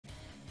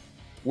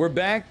We're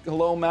back.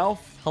 Hello, MALF.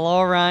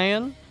 Hello,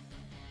 Ryan.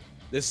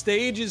 The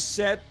stage is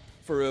set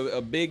for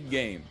a big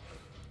game.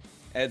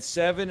 At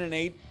 7 and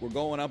 8, we're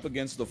going up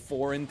against the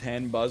 4 and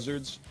 10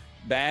 Buzzards.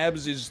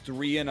 Babs is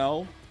 3 and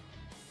 0.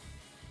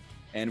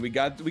 And we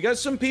got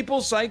some people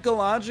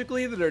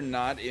psychologically that are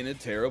not in a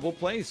terrible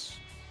place.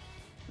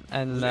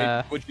 And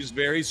which is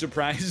very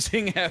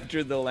surprising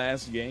after the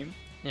last game.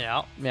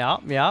 Yeah.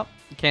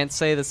 Can't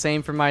say the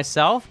same for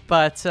myself,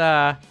 but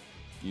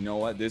you know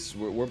what?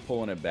 We're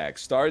pulling it back.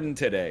 Starting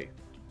today.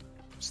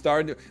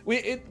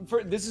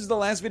 This is the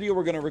last video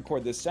we're going to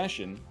record this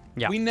session.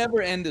 Yeah. We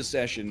never end a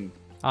session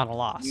on a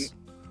loss.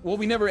 Well,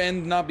 we never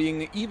end not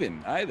being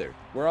even either.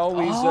 We're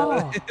always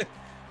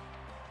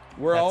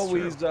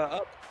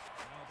up.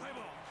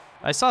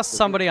 I saw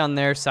somebody on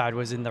their side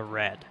was in the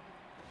red.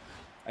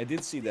 I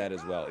did see that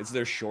as well. It's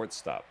their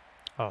shortstop.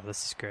 Oh,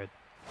 this is good.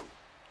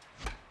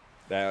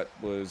 That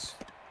was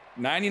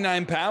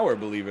 99 power,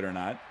 believe it or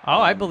not.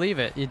 Oh, I believe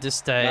it. You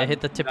just hit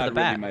the tip of the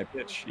bat. Not really my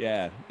pitch.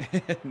 Yeah,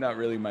 not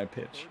really my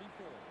pitch.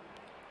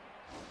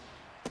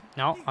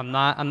 No, I'm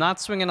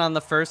not swinging on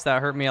the first.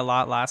 That hurt me a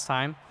lot last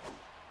time.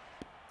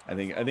 I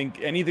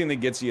think anything that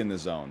gets you in the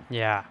zone.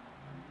 Yeah.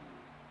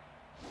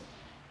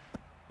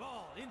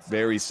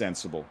 Very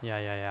sensible.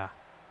 Yeah.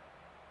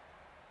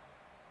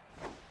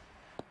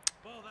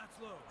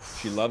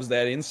 She loves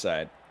that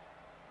inside.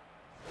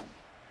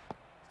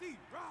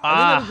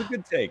 Ah. I think that was a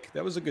good take.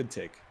 That was a good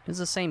take. It's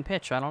the same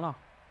pitch. I don't know.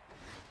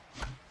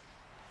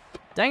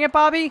 Dang it,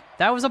 Bobby.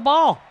 That was a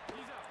ball.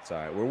 It's all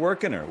right. We're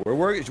working her.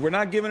 We're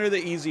not giving her the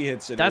easy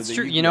hits. That's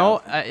true. You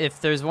know,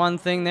 if there's one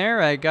thing there,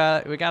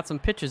 we got some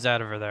pitches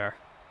out of her there.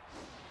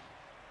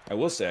 I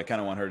will say I kind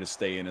of want her to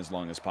stay in as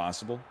long as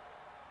possible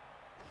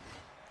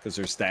because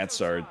her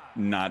stats are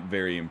not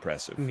very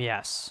impressive.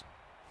 Yes.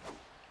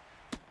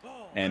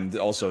 And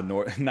also,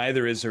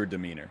 neither is her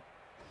demeanor.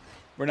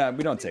 We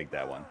don't take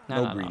that one.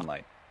 No green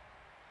light.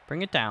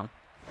 Bring it down.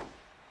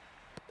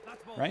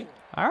 Right?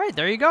 All right,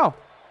 there you go.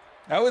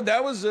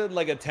 That was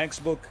like a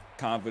textbook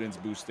confidence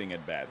boosting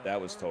at bat. That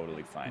was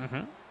totally fine.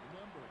 Mm-hmm.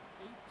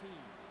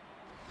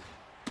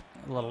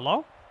 A little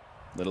low.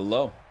 Little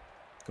low.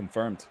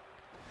 Confirmed.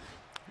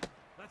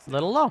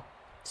 Little low.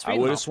 I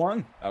would have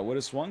swung.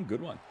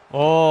 Good one.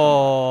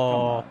 Oh.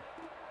 Come on.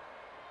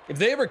 If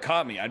they ever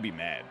caught me, I'd be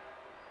mad.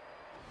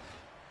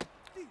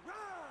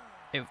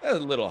 That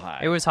was a little high.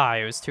 It was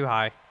high. It was too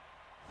high.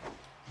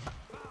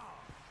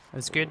 It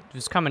was good. It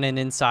was coming in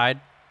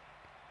inside.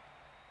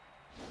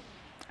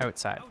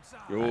 Outside.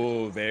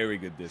 Oh, very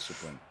good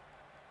discipline.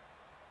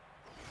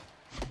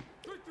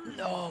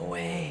 No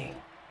way.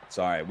 It's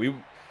all right.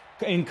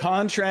 In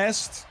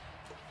contrast,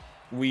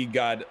 we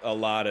got a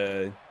lot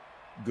of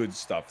good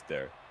stuff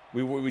there.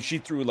 She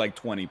threw like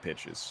 20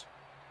 pitches.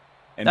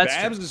 And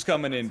Babs is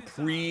coming in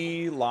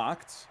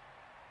pre-locked.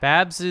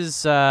 Babs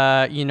is,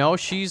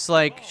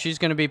 she's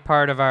gonna be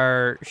part of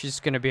our. She's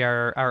gonna be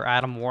our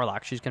Adam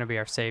Warlock. She's gonna be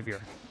our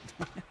savior.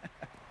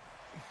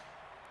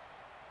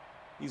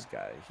 He's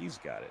got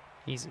it.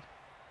 Easy.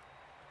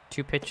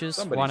 2 pitches,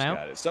 Somebody's 1 out.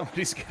 Got it.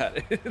 Somebody's got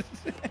it.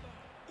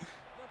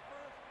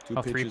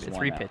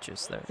 Three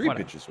pitches there. Three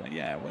pitches.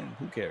 Yeah.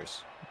 Who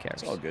cares? Who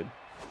cares? It's all good.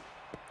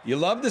 You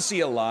love to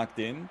see it locked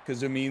in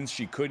because it means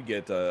she could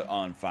get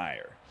on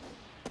fire.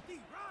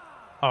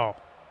 Oh.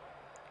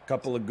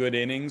 Couple of good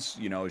innings,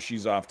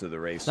 she's off to the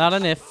races. Not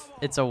an if,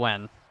 it's a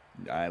when.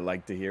 I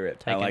like to hear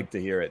it.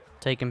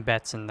 Taking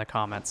bets in the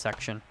comments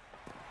section.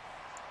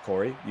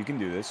 Corey, you can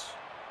do this.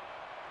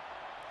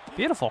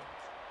 Beautiful.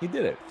 He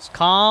did it. It's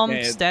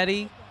calm,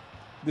 steady.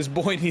 This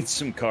boy needs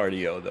some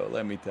cardio, though,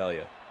 let me tell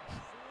you.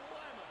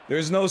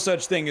 There's no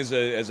such thing as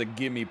a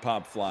gimme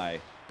pop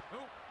fly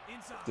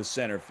to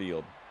center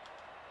field.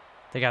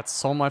 They got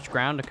so much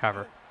ground to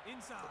cover.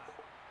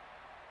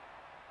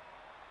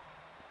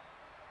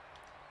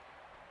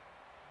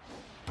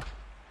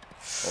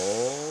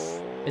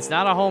 Oh. It's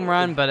not a home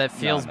run, but it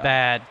feels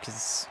bad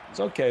because it's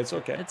okay. It's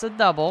okay. It's a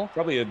double.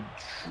 Probably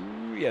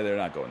yeah. They're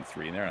not going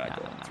 3. They're not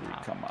going 3.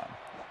 Come on.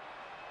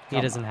 He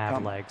doesn't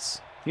have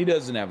legs. He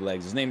doesn't have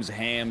legs. His name's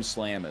Ham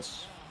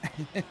Slamus.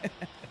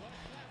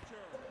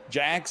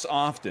 Jax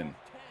Often.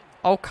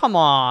 Oh, come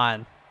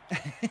on.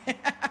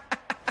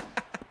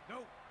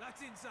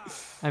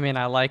 I mean,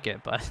 I like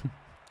it, but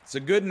it's a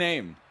good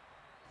name.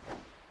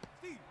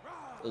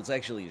 It's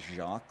actually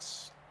Jacques.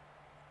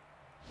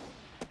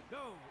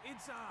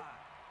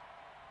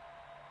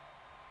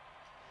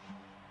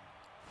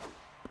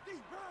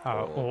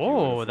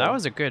 Oh, that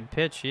was a good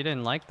pitch. He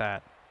didn't like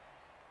that.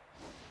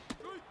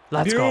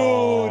 Let's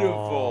go.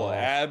 Beautiful.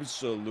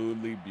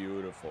 Absolutely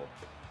beautiful.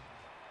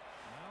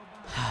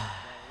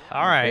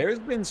 All right. Bear's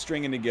been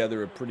stringing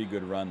together a pretty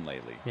good run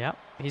lately. Yep.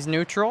 He's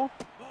neutral.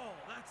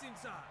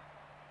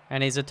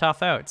 And he's a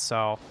tough out,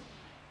 so.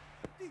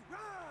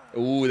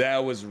 Ooh,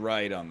 that was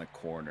right on the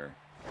corner.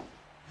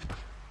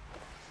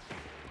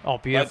 Oh,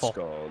 beautiful. Let's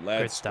go.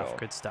 Let's go.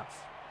 Good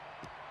stuff.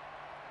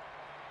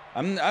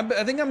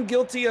 I think I'm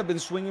guilty. I've been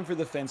swinging for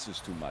the fences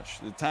too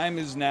much. The time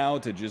is now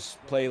to just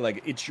play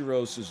like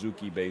Ichiro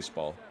Suzuki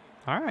baseball.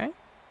 All right.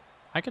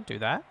 I could do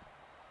that.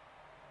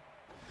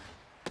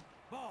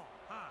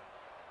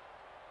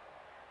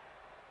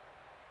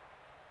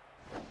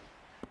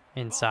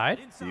 Inside.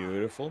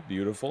 Beautiful,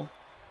 beautiful.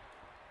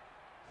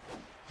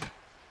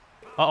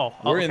 Uh-oh.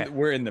 Oh, okay.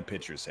 We're in the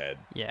pitcher's head.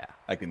 Yeah.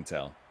 I can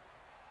tell.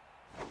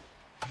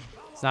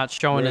 It's not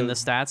showing in the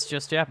stats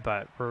just yet,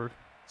 but we're...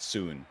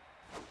 Soon.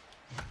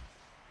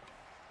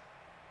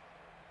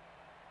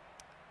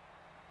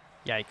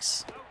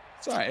 Yikes.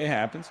 It's all right. It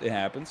happens. It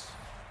happens.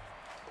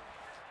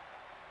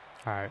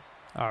 All right.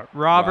 All right.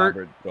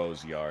 Robert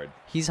goes yard.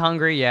 He's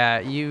hungry. Yeah.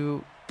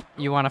 You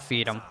want to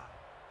feed him.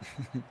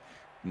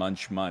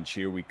 Munch, munch.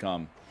 Here we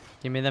come.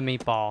 Give me the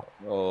meatball.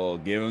 Oh,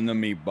 give him the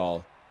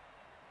meatball.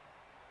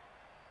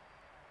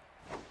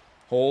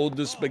 Hold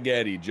the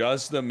spaghetti.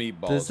 Just the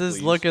meatballs, This is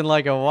please. looking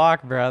like a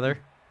walk, brother.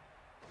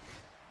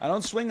 I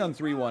don't swing on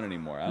 3-1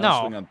 anymore. I don't No.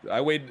 swing on.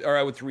 I wait, or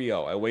I would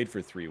 3-0. I wait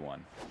for 3-1.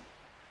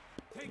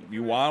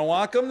 You want to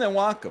walk them, then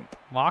walk them.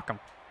 Walk him.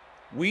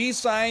 We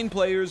sign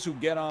players who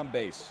get on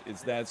base.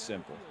 It's that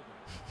simple.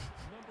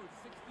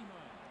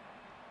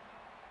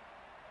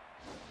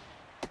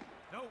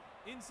 No,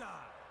 inside.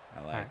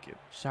 I like it.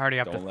 She's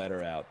already up Don't to let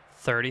her out.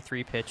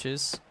 33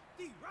 pitches.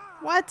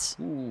 What?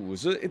 Ooh,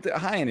 is it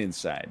high and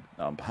inside?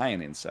 High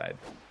and inside.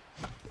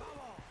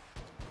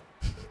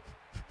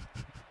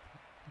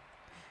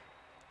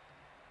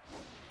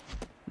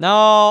 No,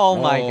 oh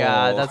my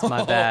God, that's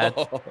my bad.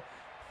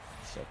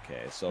 It's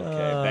okay, it's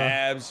okay.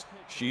 Babs,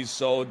 she's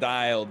so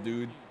dialed,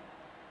 dude.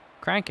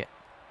 Crank it.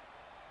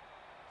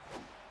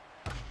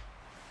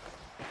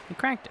 You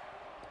cranked it.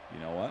 You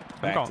know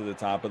what? going. Back to the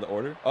top of the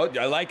order. Oh,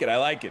 I like it, I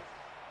like it.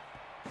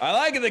 I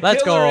like it, the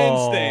Let's killer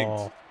go.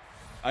 instinct.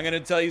 I'm going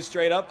to tell you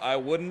straight up, I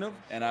wouldn't have,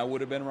 and I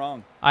would have been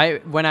wrong.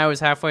 When I was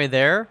halfway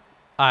there,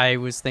 I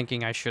was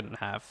thinking I shouldn't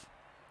have.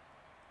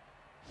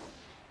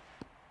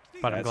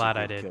 But I'm That's glad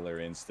a I good did.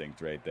 Killer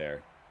instinct right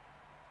there.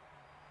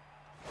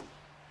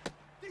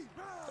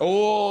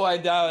 Oh,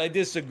 I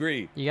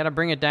disagree. You got to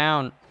bring it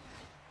down.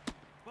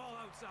 Ball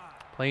outside.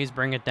 Please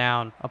bring it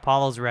down.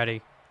 Apollo's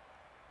ready.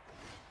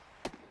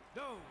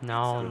 No.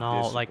 No, Good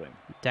no, like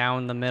discipline.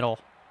 down the middle.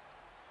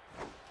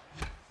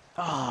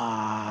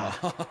 Ah,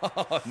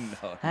 Oh,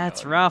 no.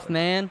 that's no, rough, no.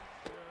 man.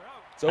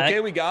 It's okay,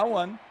 we got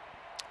one.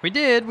 We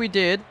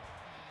did.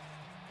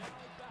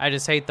 I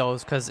just hate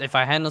those because if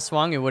I hadn't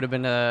swung, it would have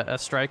been a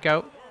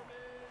strikeout.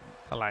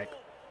 But like,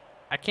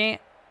 I can't.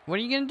 What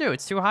are you gonna do?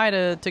 It's too high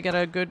to get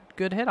a good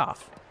hit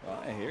off.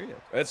 Well, I hear you.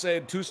 Let's say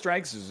 2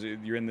 strikes is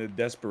you're in the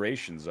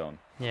desperation zone.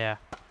 Yeah.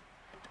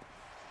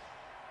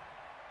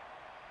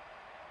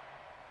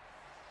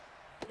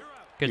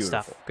 Good Beautiful.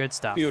 stuff. Good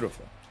stuff.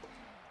 Beautiful.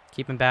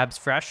 Keeping Babs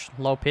fresh.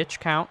 Low pitch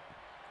count.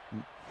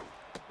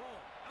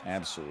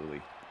 Absolutely.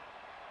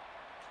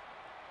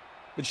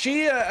 But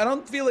she, I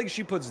don't feel like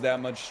she puts that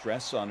much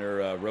stress on her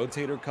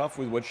rotator cuff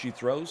with what she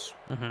throws.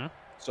 Mm-hmm.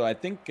 So I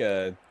think,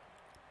 I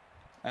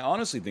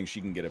honestly think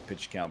she can get a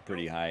pitch count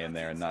pretty high in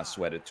there and not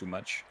sweat it too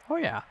much. Oh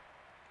yeah.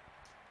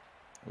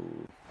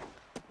 Ooh.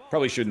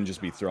 Probably shouldn't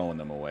just be throwing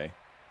them away.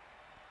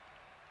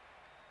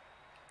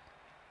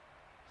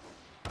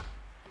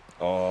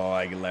 Oh,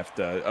 I left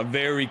a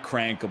very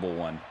crankable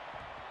one.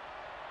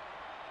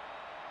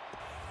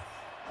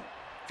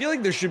 I feel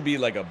like there should be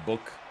like a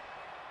book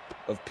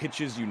of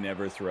pitches you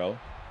never throw.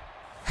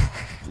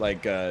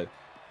 Like a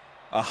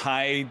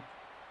high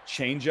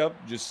changeup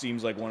just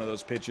seems like one of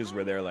those pitches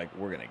where they're like,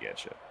 we're going to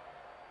get you.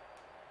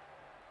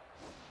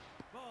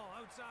 Ball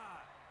outside.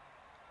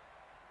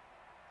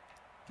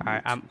 All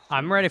right,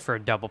 I'm ready for a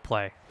double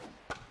play.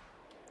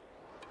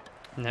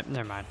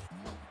 Never mind.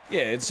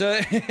 Yeah, it's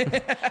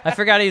I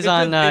forgot he's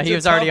on. it's He a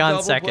was already tough on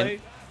double second. play.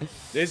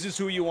 This is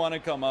who you want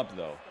to come up,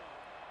 though.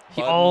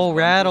 Oh,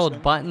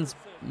 rattled Bunterson.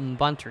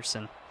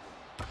 Bunterson.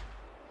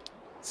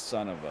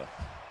 Son of a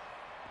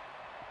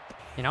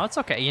You know, it's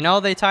okay. You know,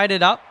 they tied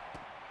it up.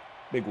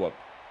 big whoop.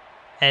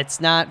 It's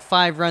not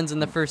 5 runs in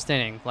the first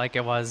inning like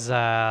it was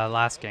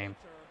last game.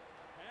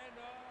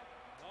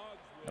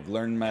 I've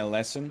learned my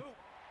lesson.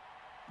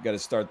 Got to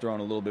start throwing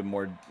a little bit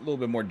more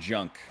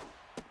junk.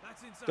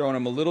 That's inside. Throwing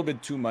them a little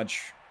bit too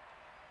much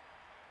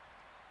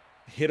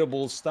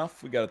hittable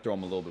stuff. We got to throw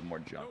them a little bit more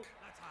junk.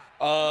 That's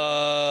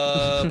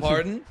high.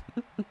 Pardon?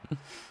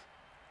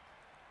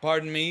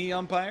 Pardon me,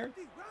 umpire?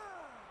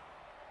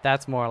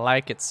 That's more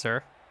like it,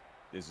 sir.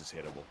 This is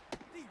hittable.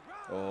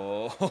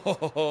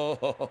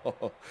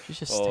 Oh, She's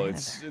just oh,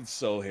 standing it's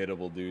so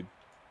hittable, dude.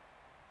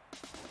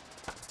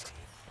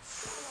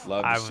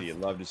 Love to see it.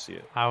 Love to see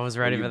it. I was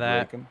ready Think for you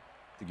that. break 'em?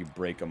 Think you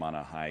break them on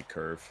a high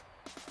curve?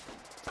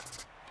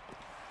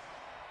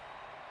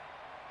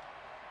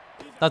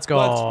 Let's go.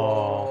 Let's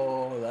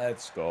go.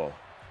 Let's go.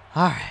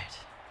 All right.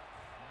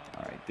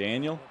 All right,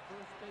 Daniel.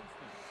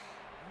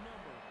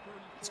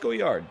 Let's go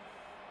yard.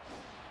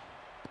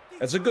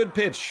 That's a good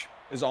pitch.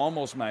 Is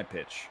almost my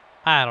pitch.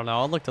 I don't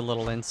know. It looked a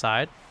little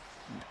inside.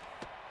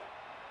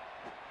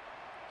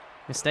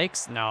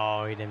 Mistakes?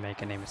 No, he didn't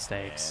make any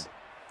mistakes.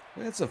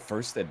 That's the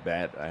first at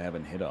bat I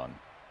haven't hit on.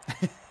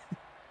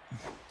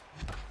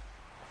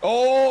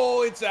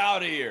 Oh, it's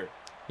out of here.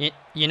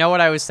 You know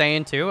what I was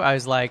saying too? I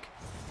was like,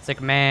 it's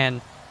like,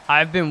 man,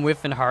 I've been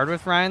whiffing hard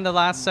with Ryan the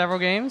last several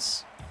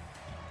games.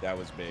 That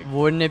was big.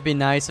 Wouldn't it be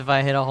nice if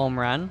I hit a home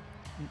run?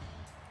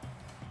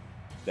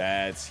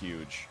 That's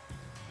huge.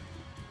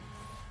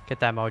 Get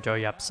that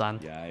mojo up, son.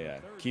 Yeah, yeah.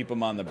 Keep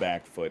him on the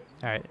back foot.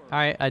 All right.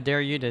 I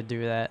dare you to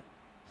do that.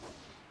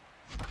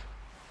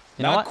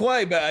 You know Not what?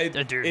 quite,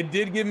 but Dude. it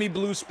did give me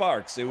blue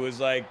sparks. It was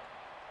like,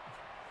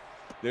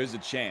 there's a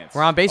chance.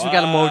 We're on base. We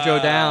got a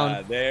mojo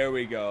down. There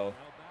we go.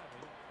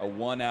 A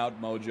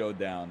 1-out mojo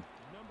down.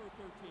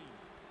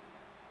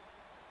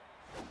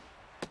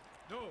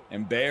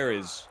 And Bear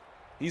he's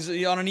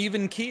on an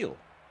even keel.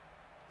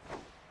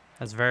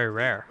 That's very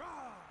rare.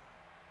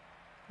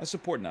 I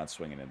support not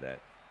swinging at that.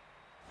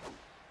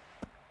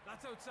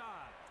 That's outside.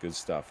 Good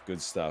stuff.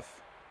 Good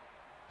stuff.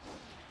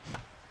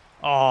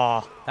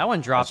 Oh, that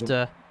one dropped.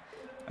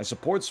 I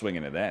support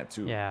swinging at that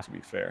too. Yeah. To be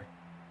fair.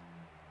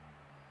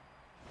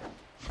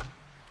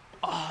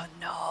 Oh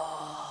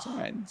no. It's all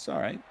right. It's all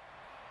right.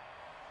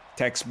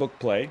 Textbook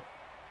play.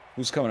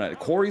 Who's coming up?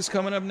 Corey's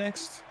coming up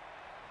next.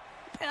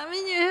 I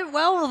mean, you hit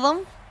well with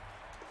them.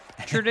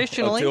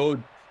 Traditionally.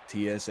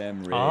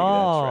 TSM rig.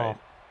 Oh. That's right.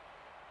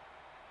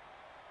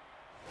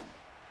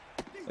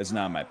 That's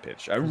not my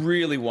pitch. I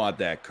really want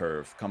that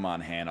curve. Come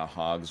on, Hannah.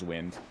 Hogs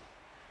wind.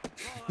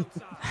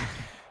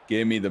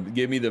 give me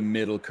the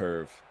middle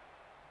curve.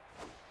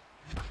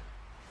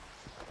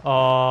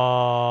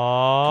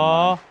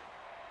 Oh.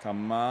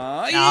 Come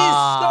on.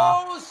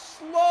 Ah. He's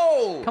so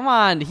slow. Come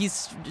on.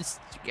 He's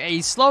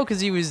slow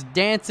because he was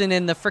dancing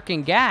in the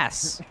freaking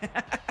gas,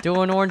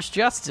 doing Orange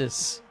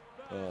Justice.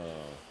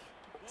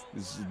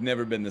 This has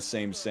never been the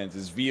same since.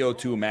 His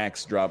VO2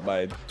 max dropped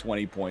by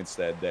 20 points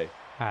that day.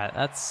 All right,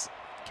 that's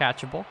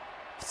catchable.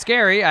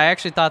 Scary. I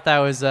actually thought that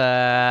was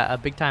a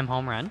big time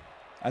home run.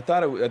 I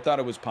thought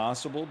it was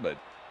possible, but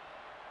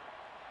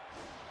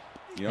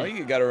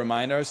you got to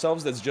remind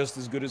ourselves that's just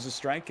as good as a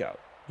strikeout.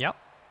 Yep.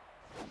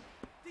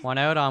 1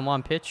 out on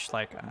 1 pitch.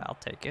 Like, I'll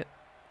take it.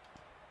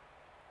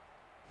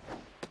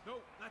 No,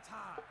 that's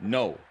high.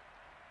 No.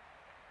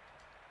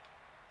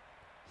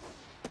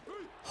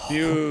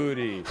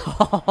 Beauty.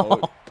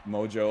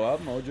 Mojo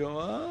up,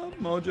 mojo up,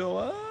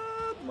 mojo up,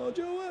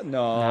 mojo up.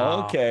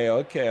 No.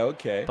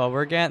 Okay. But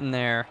we're getting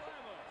there.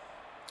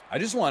 I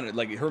just wanted,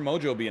 like, her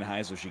mojo being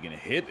high so she can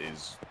hit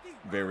is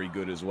very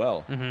good as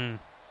well. Mm-hmm.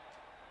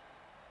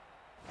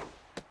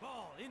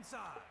 Ball inside.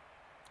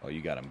 Oh,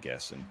 you got him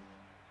guessing.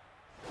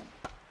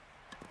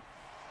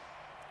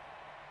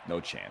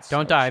 No chance.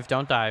 Don't dive.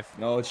 Don't dive.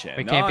 No chance.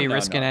 We can't be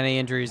risking any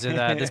injuries in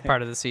this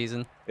part of the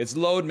season. It's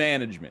load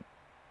management.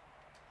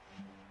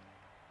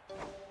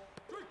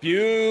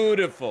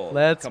 Beautiful.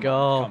 Let's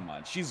go. Come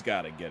on. She's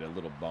got to get a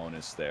little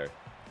bonus there.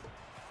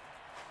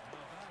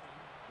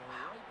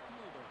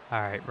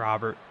 All right,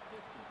 Robert.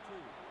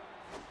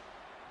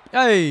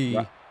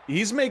 Hey.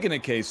 He's making a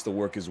case to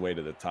work his way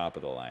to the top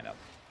of the lineup.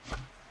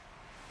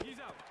 He's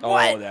out.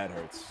 What? Oh, that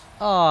hurts.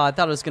 Oh, I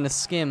thought it was going to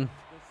skim.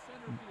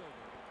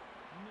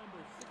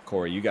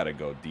 Corey, you got to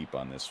go deep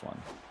on this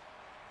one.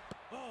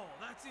 Ball,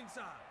 that's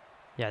inside.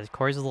 Yeah,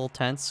 Corey's a little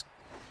tense.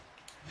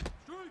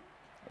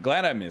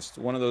 Glad I missed.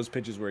 One of those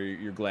pitches where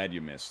you're glad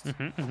you missed.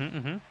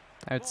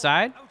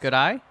 Outside. Good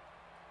eye.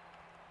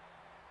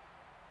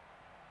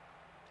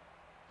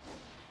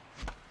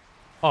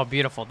 Oh,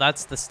 beautiful.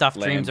 That's the stuff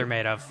dreams are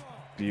made of.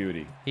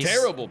 Beauty. He's-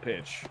 Terrible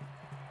pitch.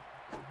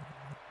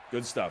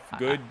 Good stuff.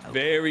 Good,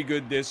 very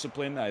good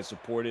discipline. I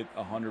support it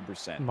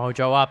 100%.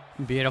 Mojo up.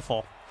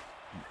 Beautiful.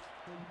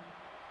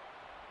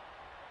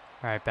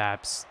 All right,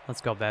 Babs.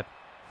 Let's go, Bab.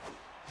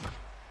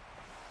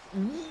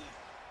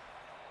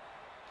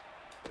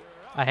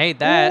 I hate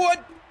that.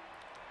 What?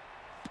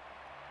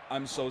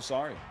 I'm so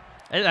sorry.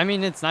 I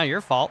mean, it's not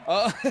your fault.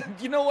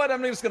 You know what?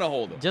 I'm just going to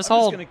hold him. Just I'm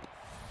hold.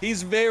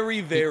 He's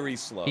very, very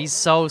slow. He's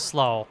so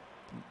slow.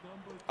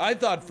 I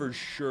thought for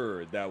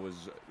sure that was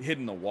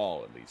hitting the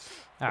wall at least.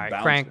 All right,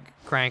 Bouncing.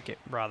 crank it,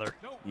 brother.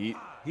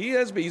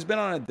 He's been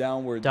on a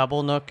downward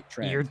Double nook.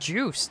 trend. You're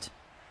juiced.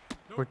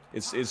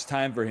 It's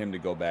time for him to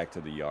go back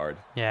to the yard.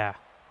 Yeah.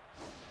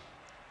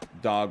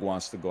 Dog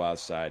wants to go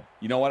outside.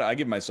 You know what? I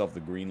give myself the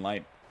green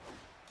light.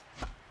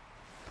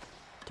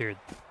 Dude,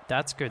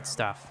 that's good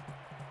stuff.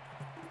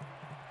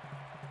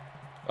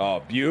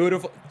 Oh,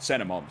 beautiful.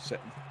 Send him home.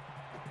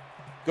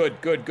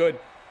 Good.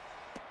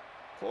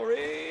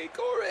 Corey,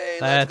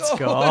 Let's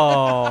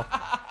go.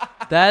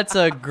 That's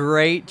a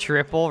great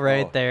triple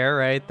right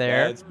there.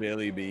 That's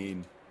Billy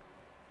Bean.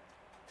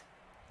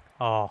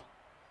 Oh.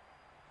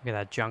 Look at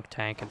that junk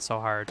tanking so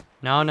hard.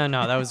 No.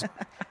 That was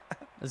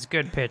a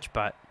good pitch,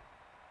 but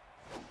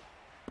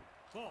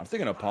I'm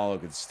thinking Apollo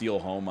could steal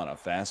home on a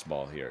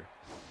fastball here.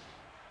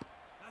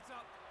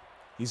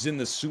 He's in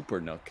the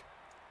super nook.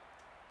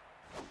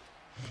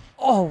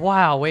 oh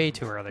wow, way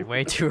too early.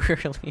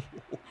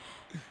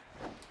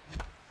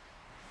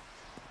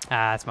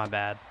 That's my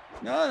bad.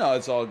 No,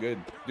 it's all good.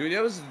 Dude,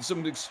 that was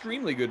some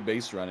extremely good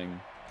base running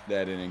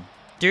that inning.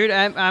 Dude,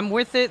 I'm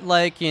with it.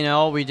 Like,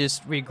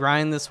 we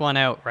grind this one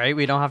out, right?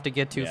 We don't have to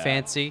get too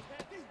fancy.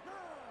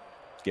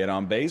 Get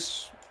on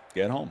base,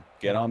 get home.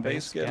 Get on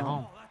base, get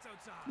home.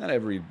 Not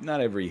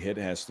every hit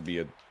has to be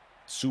a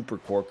super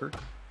corker.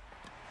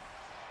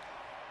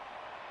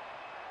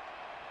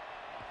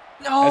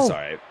 No. That's all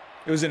right.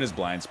 It was in his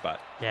blind spot.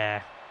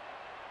 Yeah.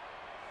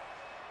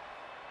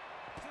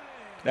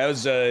 That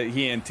was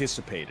he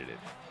anticipated it.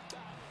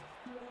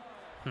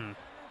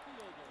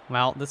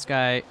 Well, this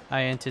guy,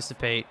 I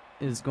anticipate,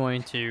 is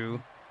going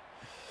to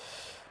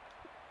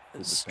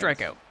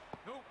strike out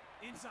Nope.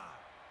 Inside.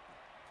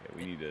 Okay,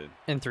 we need to.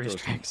 in 3 throw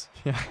strikes.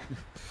 Yeah.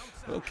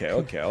 Okay.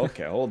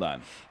 Hold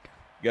on.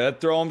 You gotta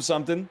throw him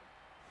something.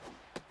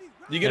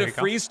 You get There a you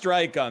go. free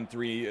strike on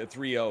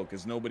 3-0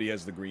 because nobody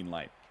has the green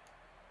light.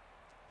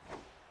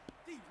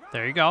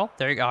 There you go.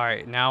 There you go. All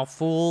right, now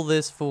fool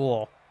this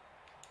fool.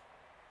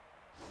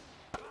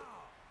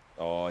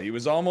 Oh, he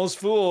was almost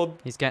fooled.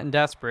 He's getting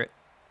desperate.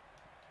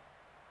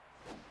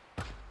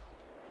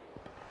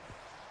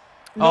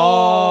 No!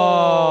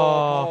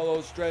 Oh.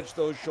 Paulo, stretch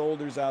those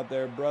shoulders out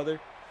there, brother.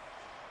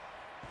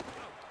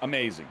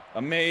 Amazing.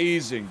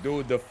 Amazing.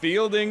 Dude, the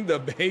fielding, the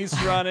base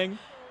running.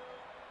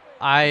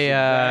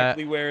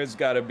 Exactly where it's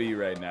got to be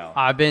right now.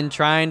 I've been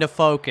trying to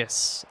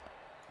focus.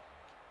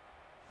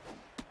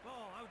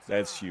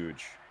 That's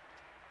huge.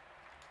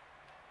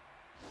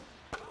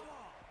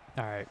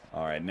 All right.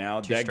 All right,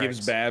 now 2 that gives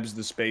strikes. Babs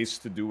the space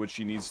to do what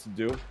she needs to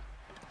do.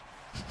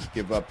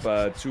 Give up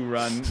a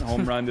 2-run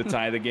home run to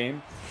tie the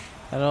game.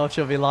 I don't know if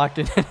she'll be locked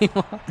in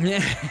anymore.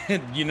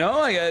 You know,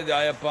 I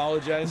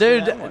apologize.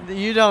 Dude, for that one.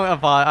 you don't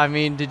apologize. I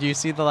mean, did you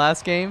see the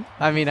last game?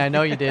 I mean, I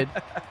know you did.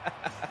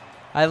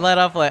 I let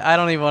up, like, I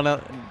don't even want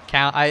to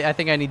count. I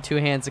think I need 2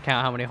 hands to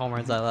count how many home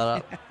runs I let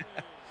up.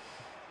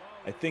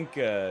 I think,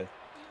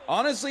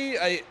 honestly,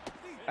 I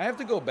have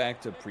to go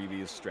back to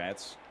previous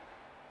strats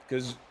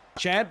because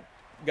chat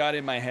got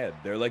in my head.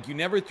 They're like, you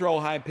never throw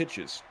high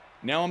pitches.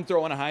 Now I'm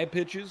throwing high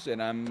pitches,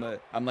 and I'm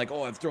like,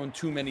 oh, I've thrown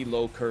too many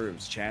low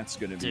curves. Chat's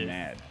gonna be Dude,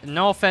 mad.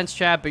 No offense,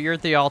 Chad, but you're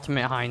the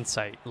ultimate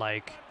hindsight.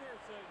 Like,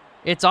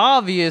 it's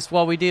obvious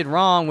what we did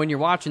wrong when you're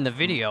watching the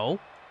video.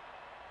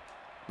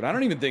 But I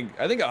don't even think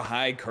I think a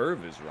high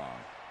curve is wrong.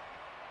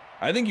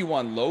 I think you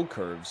want low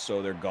curves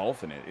so they're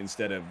golfing it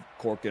instead of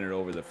corking it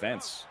over the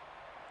fence.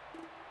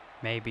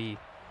 Maybe.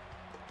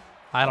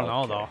 I don't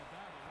know, Okay. though.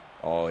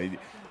 Oh,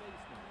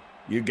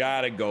 you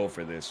gotta go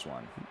for this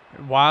one.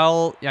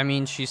 While, I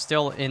mean, she's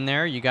still in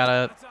there, you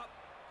gotta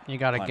get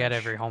Punish.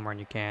 every home run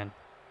you can.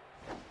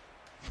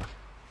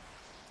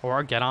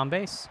 Or get on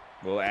base.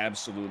 We'll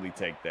absolutely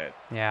take that.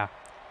 Yeah.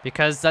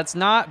 Because that's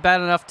not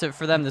bad enough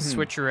for them to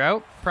switch her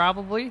out,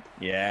 probably.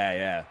 Yeah,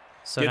 yeah.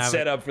 So Get now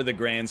set up for the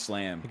grand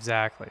slam.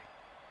 Exactly.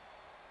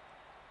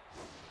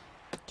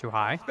 Too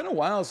high? It's been a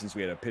while since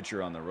we had a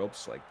pitcher on the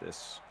ropes like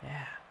this.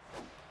 Yeah.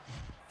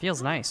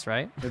 Feels nice,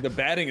 right? The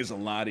batting is a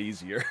lot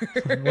easier.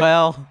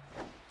 Well.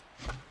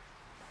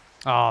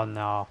 Oh,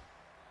 no.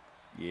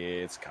 Yeah,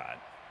 it's caught.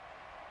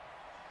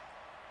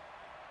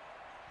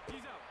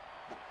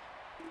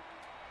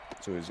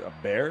 So is a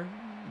bear?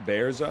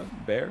 Bear's up?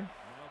 Bear?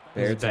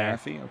 Bear He's a bear.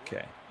 taffy?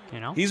 Okay. You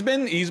know? He's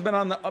been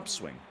on the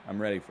upswing.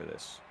 I'm ready for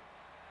this.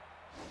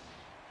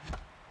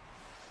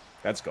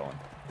 That's going.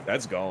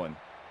 That's going.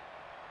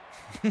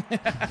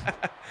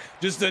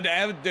 just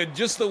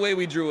the way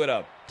we drew it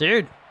up.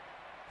 Dude.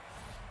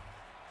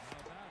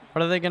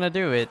 What are they going to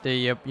do?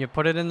 You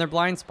put it in their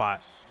blind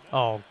spot.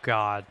 Oh,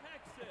 God.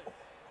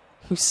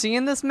 You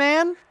seeing this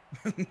man?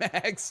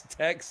 Max,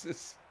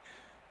 Texas.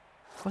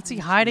 What's he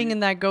hiding in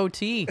that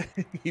goatee?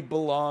 He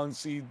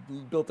belongs. He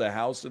built a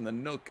house in the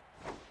nook.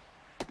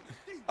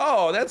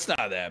 Oh, that's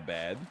not that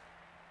bad.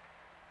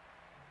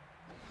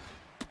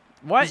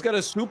 What? He's got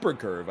a super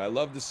curve. I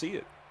love to see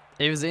it.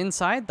 It was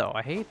inside, though.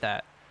 I hate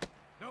that.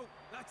 No,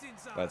 that's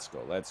inside. Let's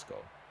go. Let's go.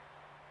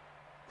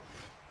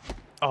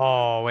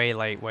 Oh, way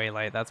late, way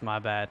late. That's my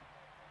bad.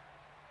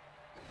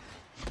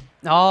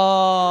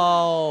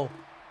 Oh,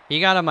 he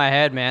got in my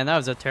head, man. That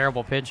was a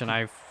terrible pitch, and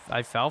I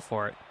fell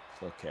for it.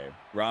 It's okay.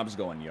 Rob's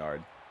going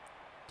yard.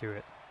 Do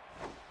it.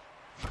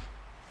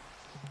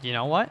 You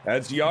know what?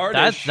 That's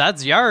yardish.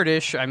 That's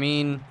yardish. I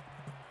mean,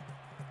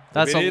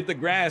 that's if it hit the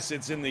grass,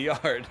 it's in the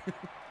yard.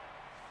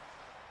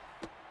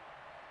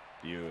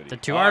 Beauty. the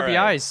 2 All RBIs.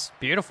 right.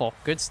 Beautiful.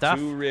 Good stuff.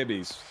 2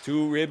 ribbies.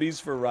 2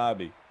 ribbies for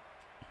Robbie.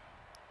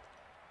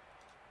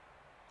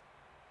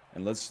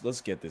 And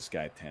let's get this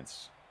guy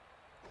tense.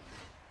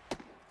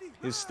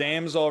 His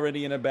stam's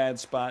already in a bad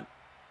spot.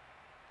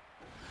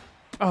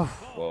 Oh.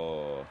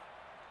 Whoa.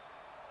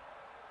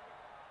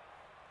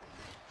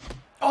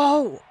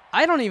 Oh,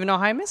 I don't even know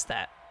how I missed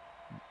that.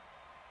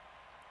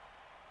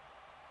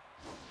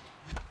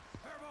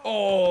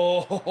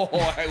 Oh,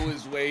 I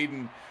was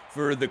waiting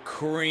for the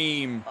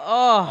cream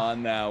Oh.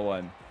 on that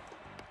one.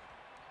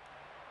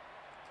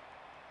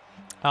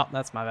 Oh,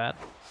 that's my bad.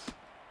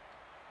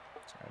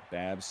 Sorry,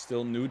 Babs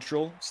still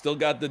neutral. Still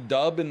got the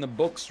dub in the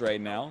books right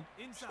now.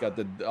 She's got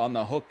the on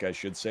the hook, I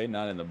should say,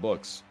 not in the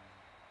books.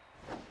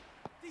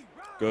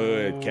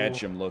 Good Ooh.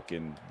 catch him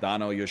looking.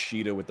 Dono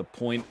Yoshida with the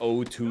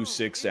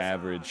 .026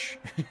 average.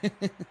 Make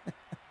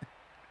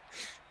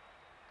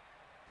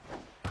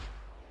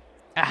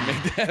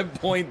that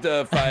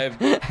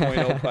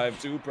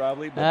 .052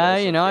 probably. But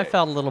that's You know, I okay.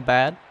 felt a little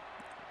bad.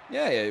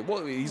 Yeah.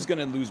 Well, he's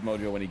gonna lose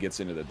mojo when he gets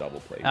into the double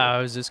play. I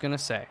was just gonna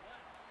say.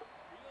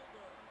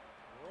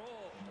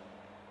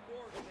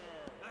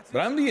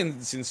 But I'm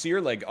being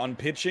sincere, like on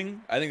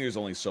pitching, I think there's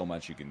only so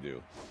much you can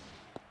do.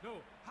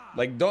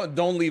 Like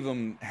don't leave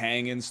them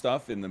hanging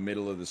stuff in the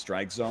middle of the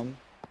strike zone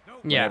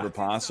whenever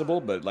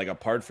possible, but like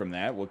apart from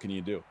that, what can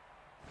you do?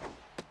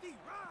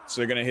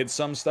 So they're going to hit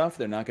some stuff,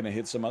 they're not going to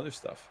hit some other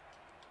stuff.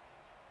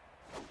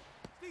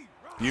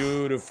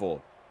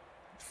 Beautiful.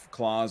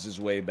 Claws his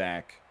way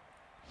back.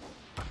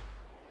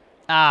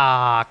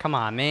 Ah, come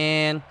on,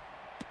 man.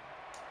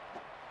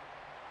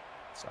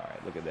 Sorry,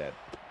 look at that.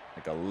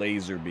 Like a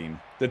laser beam.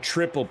 The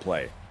triple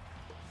play.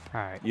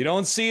 All right. You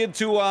don't see it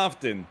too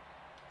often.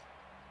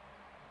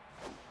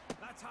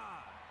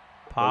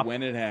 Pop. But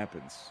when it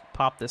happens.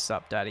 Pop this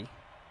up, Daddy.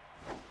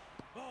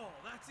 Ball,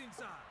 that's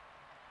inside.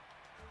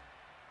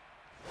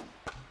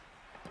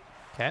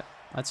 Okay,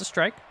 that's a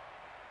strike.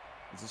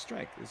 It's a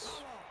strike.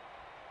 It's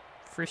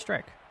Free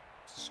strike.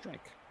 a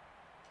strike.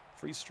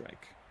 Free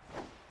strike.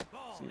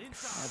 Ball You're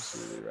inside.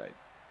 absolutely right.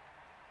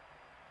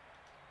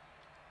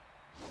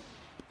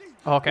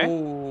 Okay.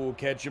 Oh,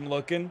 catch him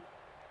looking.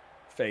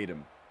 Fade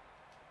him.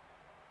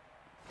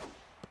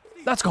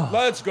 Let's go.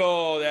 Let's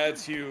go.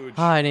 That's huge.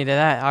 Oh, I needed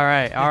that. All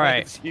right. All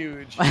right. That's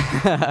huge. All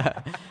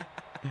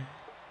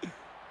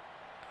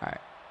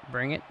right.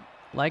 Bring it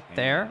like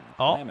there.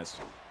 Oh. Lamis.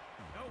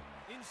 No,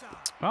 inside.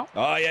 Well.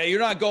 Oh, yeah, you're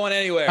not going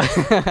anywhere.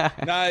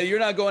 Nah, you're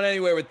not going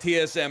anywhere with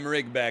TSM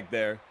rig back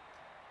there.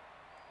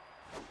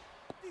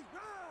 Good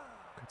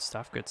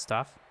stuff. Good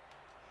stuff.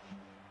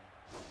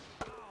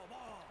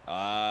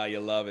 Ah, you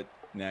love it.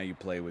 Now you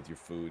play with your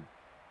food.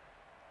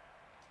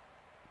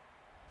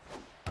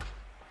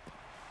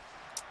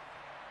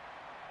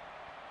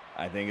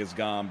 I think it's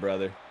gone,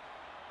 brother.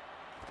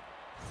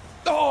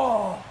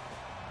 Oh!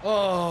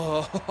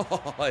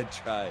 Oh, I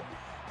tried.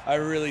 I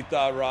really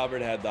thought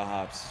Robert had the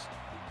hops.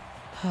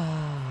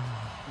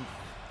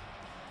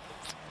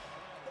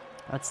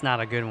 That's not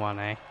a good one,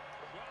 eh?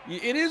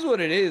 It is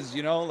what it is,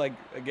 you know? Like,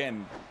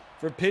 again,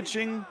 for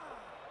pitching,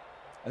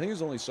 I think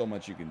there's only so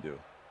much you can do.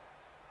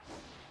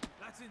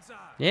 That's inside.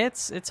 Yeah,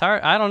 it's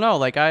hard. I don't know.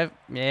 Like yeah.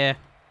 No,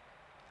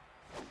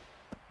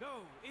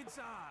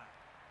 inside.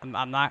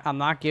 I'm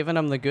not giving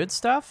them the good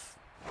stuff.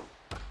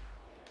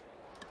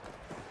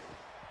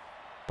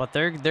 But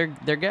they're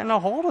getting a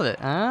hold of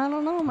it. I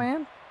don't know,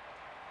 man.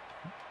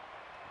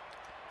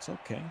 It's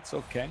okay. It's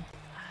okay.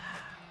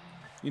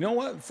 You know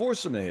what?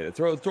 Force him to hit it.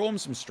 Throw him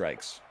some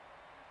strikes.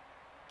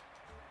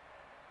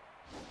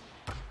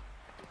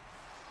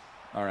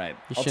 All right.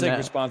 I'll take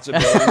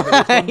responsibility for this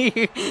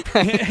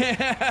one.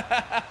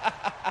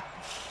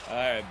 All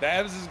right.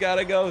 Babs has got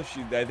to go.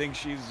 I think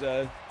she's...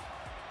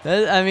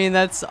 I mean,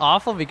 that's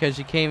awful because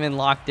she came in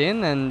locked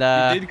in and...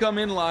 She did come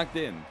in locked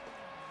in.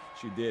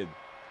 She did.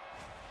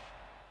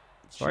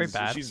 Sorry,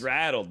 Babs. She's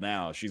rattled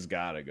now. She's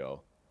got to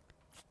go.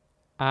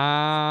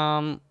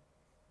 I'm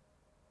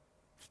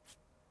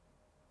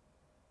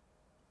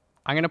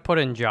going to put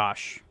in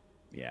Josh.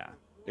 Yeah.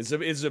 It's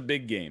a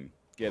big game.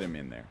 Get him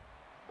in there.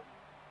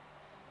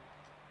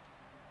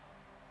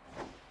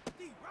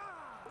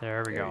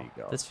 There we There go. you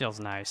go. This feels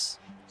nice.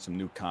 Some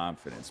new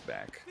confidence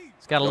back.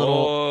 He's got a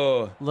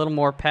little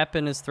more pep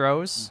in his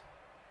throws.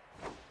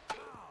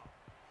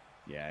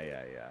 Yeah.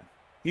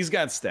 He's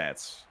got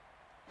stats.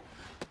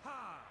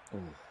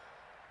 Ooh.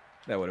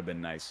 That would have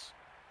been nice.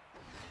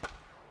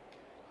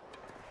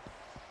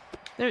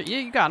 There, yeah,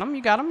 you got him.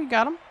 You got him. You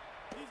got him.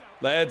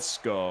 Let's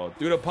go.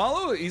 Dude,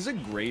 Apollo, he's a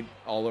great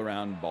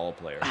all-around ball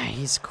player.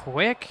 He's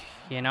quick,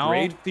 you know.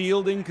 Great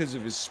fielding because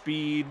of his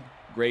speed.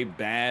 Great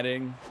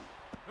batting.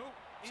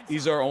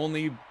 He's our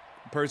only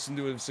person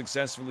to have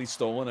successfully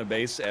stolen a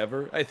base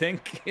ever, I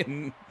think,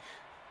 in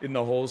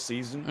the whole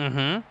season.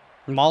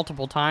 Mm-hmm.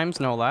 Multiple times,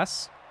 no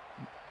less.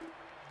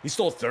 He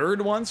stole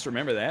third once.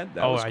 Remember that?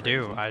 That was I crazy.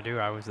 do. I do.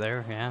 I was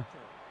there. Yeah.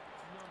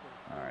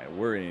 All right,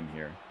 we're in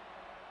here.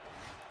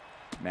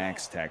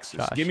 Max Texas.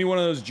 Josh. Give me one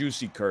of those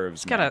juicy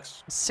curves, He's got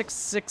Max. a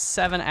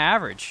 6.67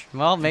 average.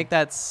 Well, make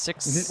that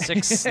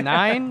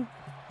 6.69.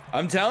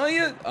 I'm telling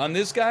you, on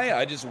this guy,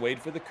 I just wait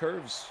for the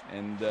curves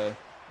and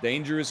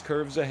dangerous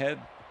curves ahead.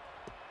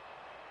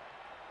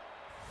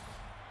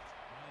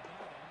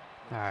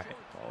 All right.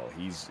 Oh,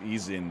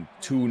 he's in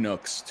 2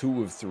 nooks,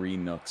 2 of 3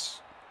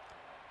 nooks.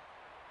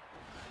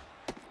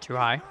 Too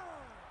high.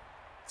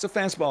 It's a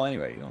fastball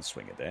anyway. You don't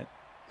swing at that.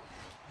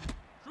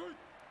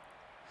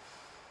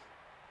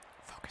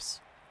 Focus.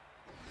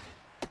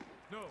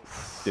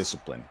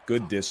 Discipline.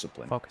 Good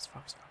discipline. Focus.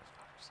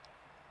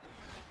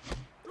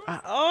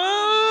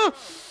 Oh!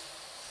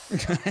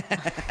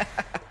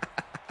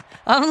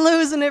 I'm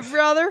losing it,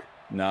 brother.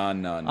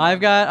 No. I've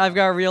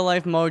got real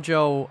life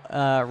mojo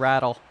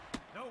rattle.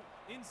 No,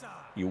 inside.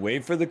 You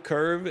wait for the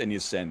curve and you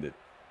send it.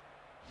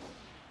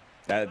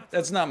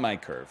 That's not my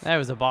curve. That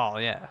was a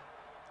ball, yeah.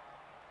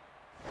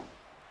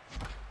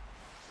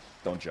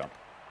 Don't jump.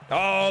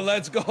 Oh,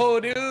 let's go,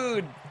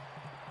 dude.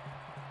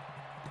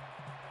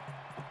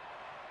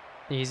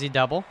 Easy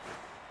double.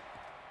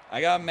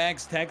 I got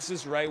Max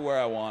Texas right where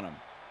I want him.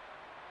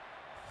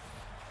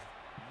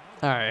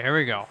 All right, here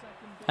we go.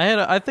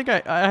 I think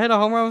I hit a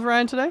home run with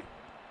Ryan today.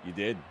 You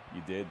did.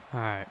 All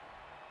right.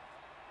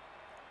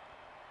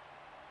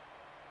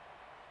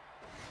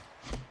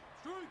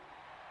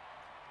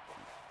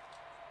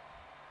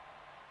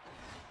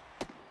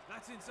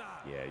 That's inside.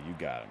 Yeah, you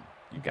got him.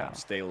 You Got got him. him.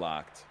 Stay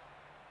locked.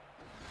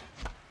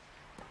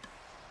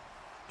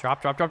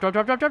 Drop, drop, drop, drop,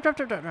 drop, drop, drop, drop,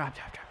 drop, drop, drop, drop,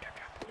 drop,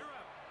 drop. You're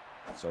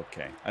out. It's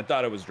okay. I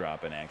thought it was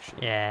dropping,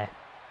 actually. Yeah.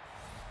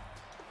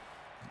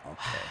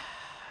 Okay.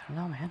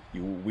 No, man.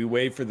 We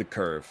wait for the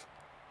curve.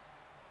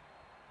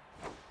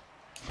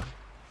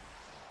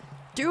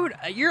 Dude,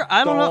 I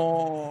don't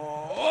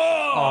know.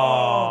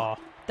 Oh.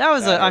 That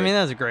was That I hurt. mean,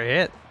 that was a great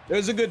hit. It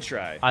was a good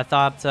try. I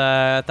thought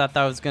that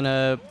was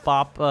gonna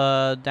bop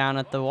down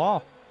at the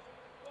wall.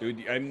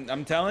 Dude,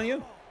 I'm telling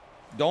you,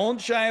 don't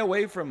shy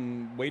away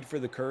from wait for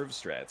the curve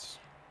strats.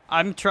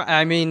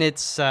 I mean,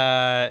 it's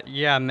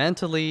yeah,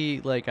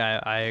 mentally, like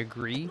I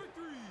agree.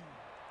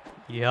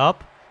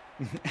 Yup.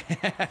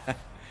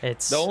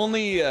 It's The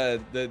only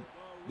the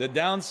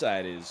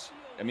downside is,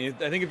 I mean,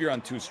 I think if you're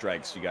on 2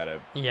 strikes, you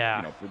gotta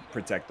Yeah.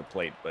 protect the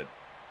plate. But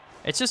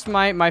it's just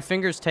my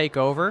fingers take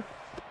over.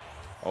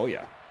 oh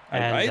yeah,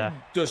 And,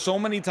 there's so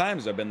many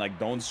times I've been like,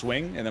 don't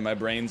swing, and then my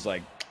brain's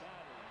like,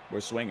 we're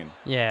swinging.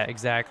 Yeah,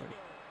 exactly.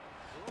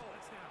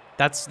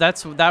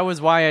 That was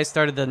why I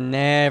started to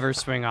never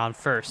swing on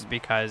first,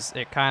 because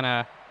it kind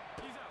of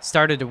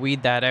started to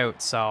weed that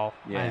out. So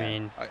Yeah, I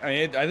mean,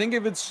 I think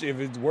if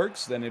it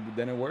works, then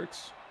it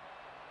works.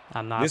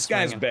 I'm not. This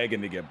guy's swinging.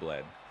 begging to get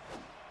bled.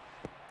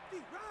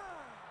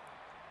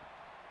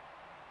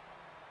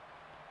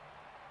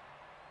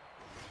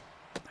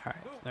 All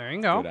right, there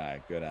you go. Good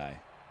eye, good eye.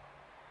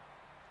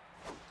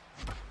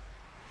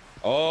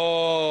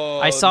 Oh,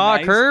 I saw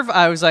nice. a curve.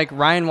 I was like,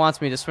 Ryan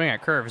wants me to swing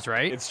at curves,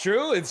 right? It's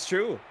true. It's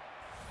true.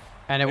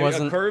 And it A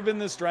wasn't. curve in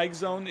the strike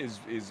zone is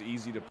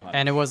easy to punish.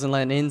 And it wasn't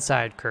an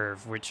inside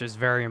curve, which is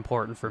very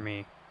important for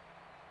me.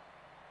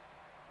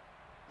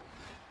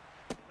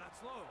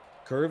 That's low.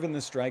 Curve in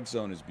the strike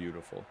zone is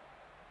beautiful.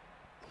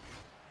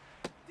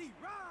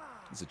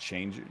 It's a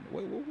change.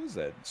 What was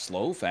that?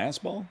 Slow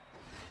fastball?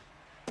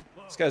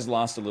 This guy's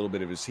lost a little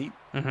bit of his heat.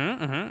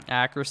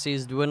 Accuracy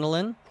is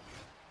dwindling.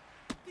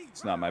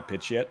 It's not my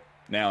pitch yet.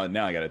 Now I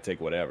got to take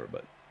whatever,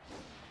 but...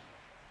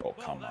 Oh,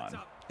 come on.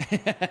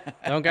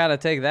 Don't gotta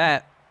take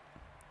that.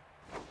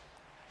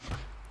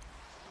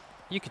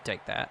 You could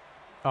take that.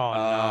 Oh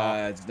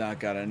no! It's not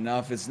got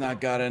enough. It's not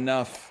got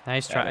enough.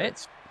 Nice try.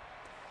 That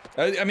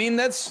hurts. I mean,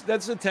 that's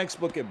a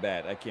textbook at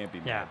bat. I can't be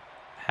mad.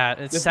 Yeah,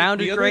 it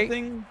sounded the great. Other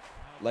thing,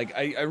 like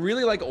I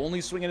really like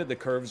only swinging at the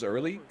curves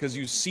early because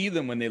you see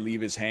them when they leave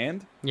his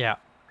hand. Yeah.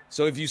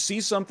 So if you see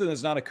something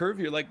that's not a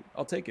curve, you're like,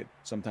 I'll take it.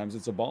 Sometimes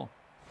it's a ball.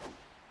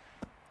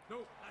 No,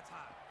 that's high.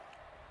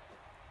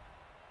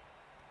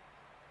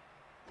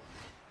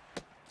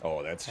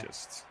 Oh, that's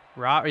just...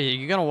 Rob, are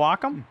you gonna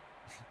walk him?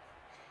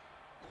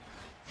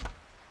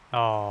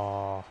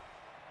 Oh.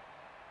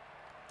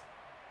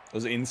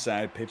 Those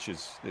inside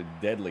pitches, they're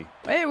deadly.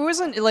 It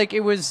wasn't like it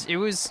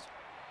was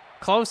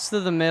close to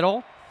the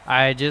middle.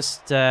 I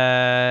just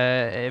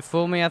it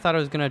fooled me. I thought it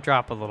was gonna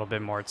drop a little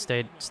bit more. It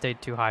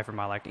stayed too high for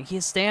my liking.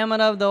 His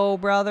stamina though,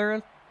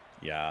 brother.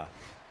 Yeah.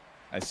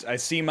 I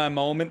see my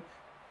moment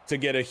to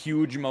get a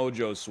huge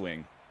mojo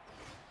swing.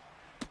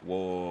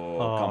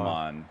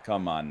 Whoa,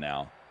 come on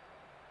now.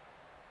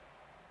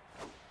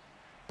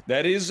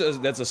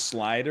 That's a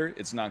slider.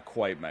 It's not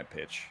quite my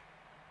pitch.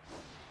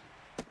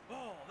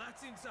 Ball,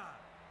 that's inside.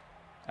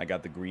 I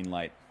got the green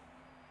light.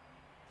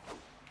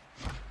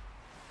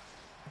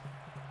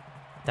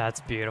 That's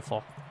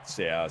beautiful.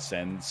 So yeah,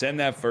 send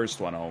that first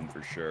one home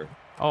for sure.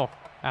 Oh,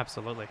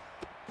 absolutely.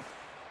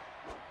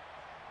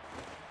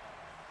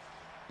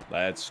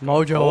 Let's go.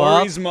 Mojo up.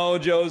 Corey's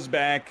mojo's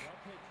back.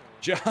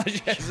 Josh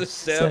has a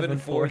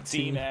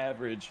 714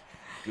 average.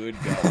 Good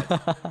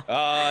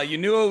God. You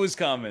knew it was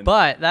coming.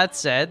 But that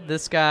said,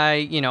 this guy,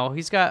 you know,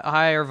 he's got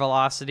higher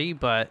velocity,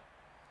 but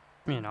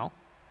you know,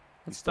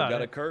 He's still got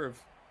about a it.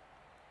 curve.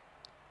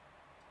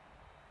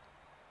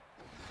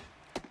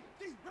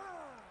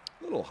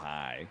 A little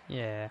high.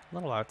 Yeah, a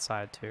little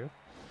outside too.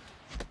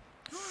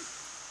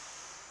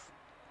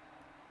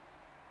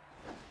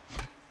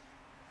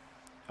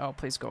 Oh,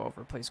 please go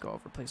over. Please go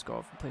over. Please go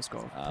over. Please go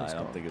over. Please I go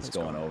don't over, think it's please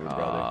go going over,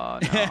 Oh,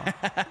 brother.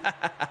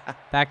 no.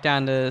 Back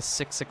down to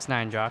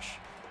 669, Josh.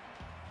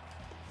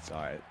 It's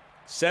all right.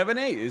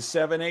 7-8 is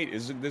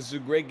 7-8. This is a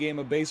great game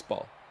of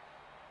baseball.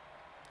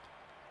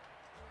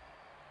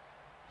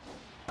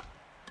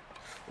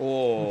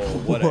 Oh,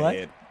 what a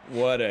hit.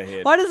 What a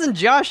hit. Why doesn't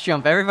Josh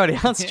jump? Everybody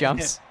else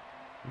jumps.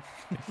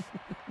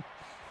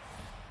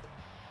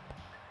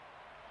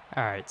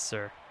 All right,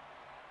 sir.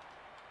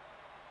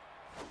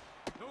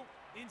 No,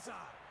 inside.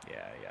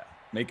 Yeah, yeah.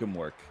 Make him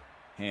work.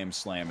 Ham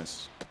slam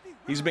us.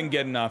 He's been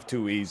getting off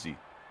too easy.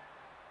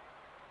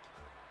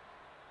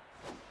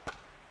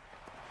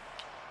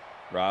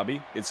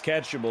 Robbie, it's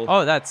catchable.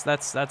 Oh, that's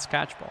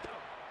catchable.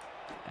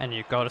 And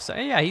you go to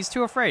say, yeah, he's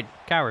too afraid.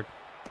 Coward.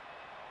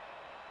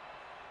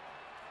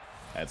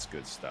 That's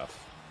good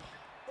stuff.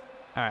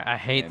 All right, I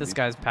hate Man, this these-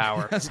 guy's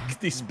power.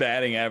 These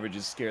batting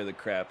averages scare the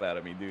crap out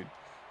of me, dude.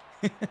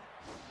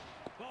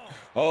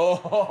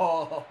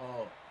 Oh,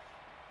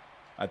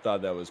 I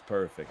thought that was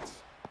perfect.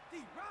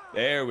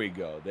 There we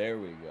go. There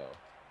we go.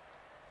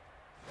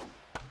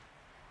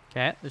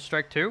 Okay, there's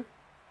strike 2.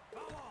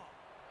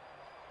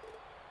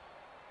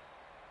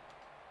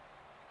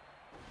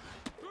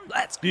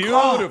 Let's go.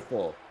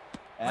 Beautiful.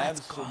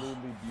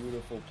 Absolutely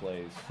beautiful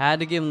plays. Had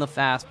to give him the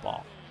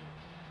fastball.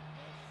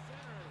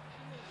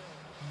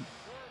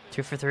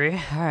 2 for 3. All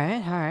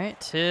right, all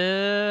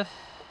right.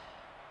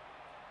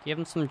 Give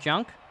him some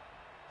junk.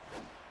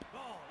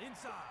 Ball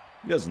inside.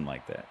 He doesn't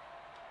like that.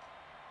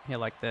 Here,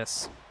 like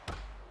this.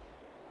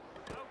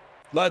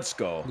 Let's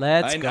go.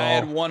 Let's go. I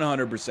had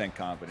 100%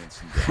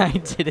 confidence in I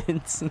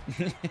didn't.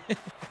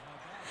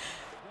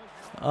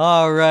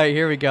 All right,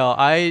 here we go.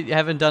 I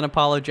haven't done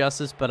Apollo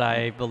justice, but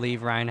I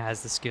believe Ryan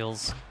has the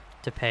skills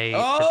to pay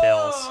the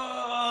bills.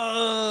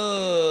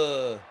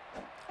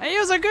 Hey, it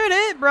was a good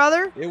hit,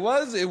 brother. It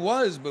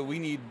was, but we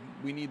need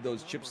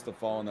those chips to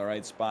fall in the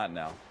right spot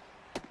now.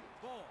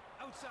 Ball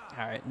outside.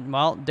 All right,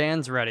 well,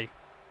 Dan's ready.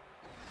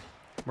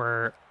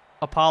 Where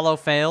Apollo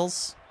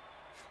fails.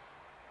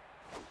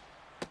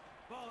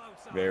 Ball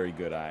outside. Very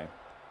good eye.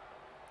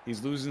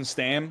 He's losing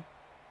Stam.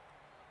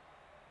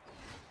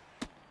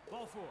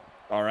 Ball 4.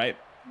 All right.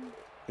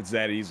 It's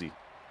that easy.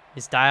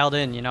 He's dialed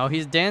in, you know.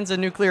 Dan's a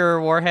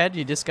nuclear warhead.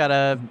 You just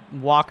gotta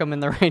walk him in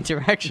the right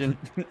direction.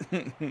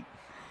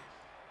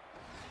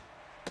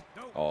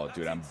 Oh,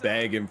 dude, I'm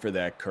begging for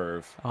that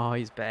curve. Oh,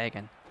 he's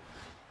bagging.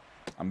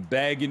 I'm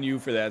begging you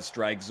for that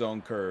strike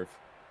zone curve.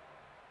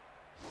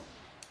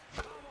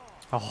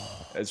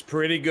 Oh, That's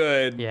pretty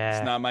good. Yeah.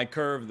 It's not my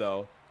curve,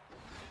 though.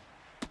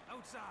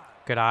 Outside.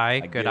 good eye,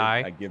 good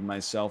eye. I give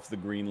myself the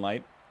green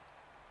light.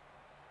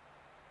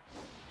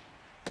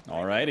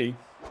 Alrighty.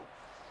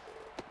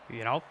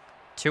 You know,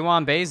 2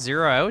 on base,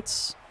 0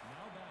 outs.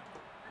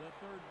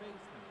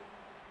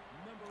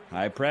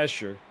 High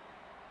pressure.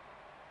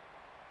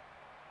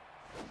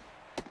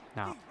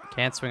 No,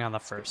 can't swing on the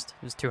first.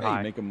 It was too Hey,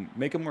 high.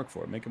 make him work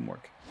for it. Make him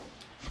work.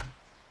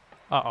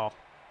 Uh-oh.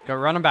 Go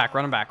run him back,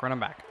 run him back, run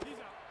him back.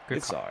 Good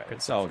It's call, all right. good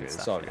It's stuff, all good.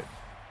 It's all good.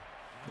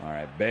 All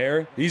right,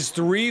 Bear. He's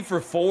 3 for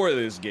 4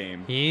 this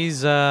game.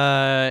 He's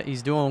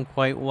doing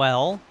quite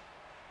well.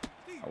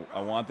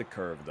 I want the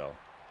curve, though.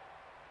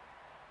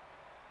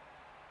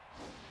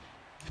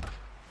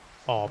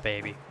 Oh,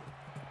 baby.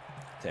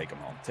 Take him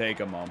home. Take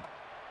him home.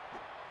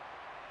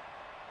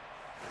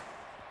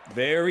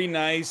 Very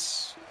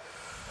nice.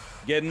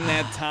 Getting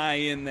that tie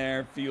in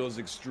there feels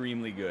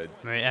extremely good.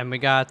 And we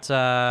got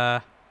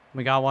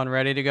one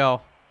ready to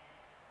go.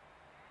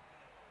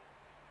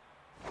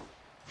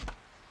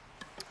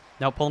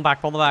 No, pull him back,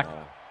 pull him back.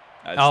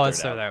 Oh, it's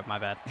still there. My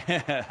bad.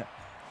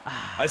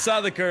 I saw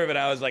the curve and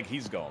I was like,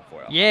 he's going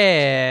for it.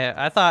 Yeah,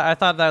 I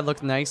thought that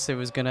looked nice. It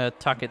was gonna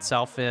tuck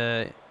itself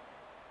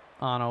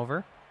on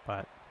over,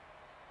 but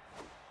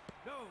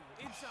No,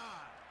 inside.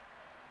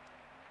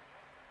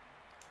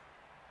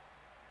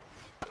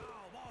 Ball.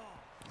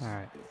 all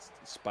right, It's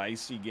a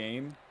spicy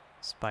game.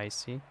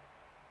 spicy.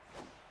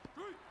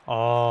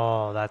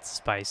 Oh, that's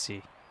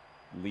spicy.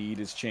 Lead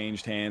has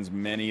changed hands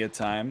many a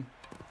time.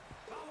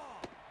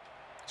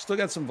 Still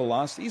got some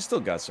velocity. He's still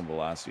got some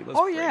velocity. Let's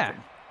break yeah.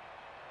 him.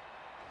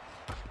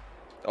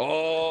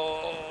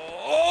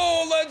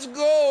 Oh, let's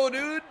go,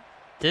 dude.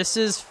 This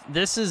is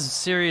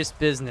serious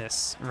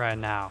business right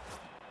now.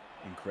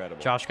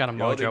 Incredible. Josh got a Yo,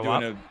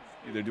 mojo up.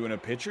 They're doing a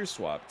pitcher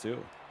swap,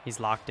 too. He's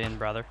locked in,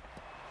 brother.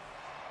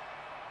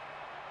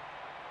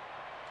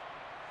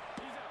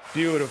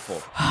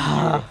 Beautiful.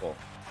 Beautiful.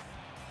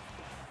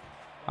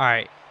 All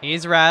right,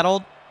 he's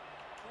rattled.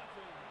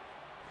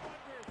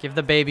 Give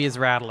the baby his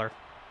rattler.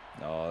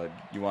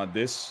 You want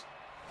this?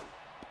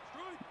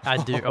 I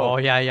do. Oh,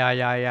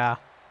 yeah.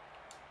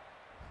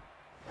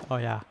 Oh,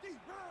 yeah.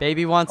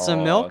 Baby wants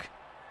some milk?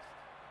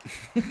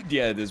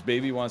 Yeah, does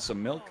baby want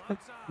some milk?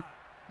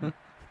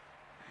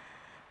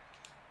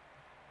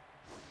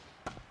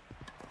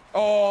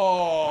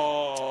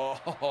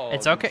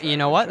 It's okay. You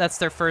know what? That's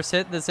their first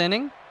hit this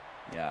inning.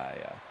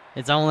 Yeah.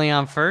 It's only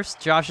on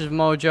first. Josh's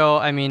mojo,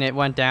 I mean, it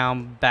went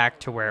down back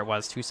to where it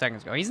was 2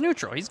 seconds ago. He's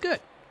neutral. He's good.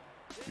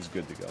 He's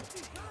good to go.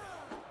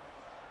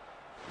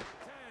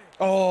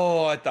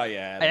 Oh, I thought you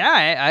had him.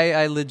 Yeah,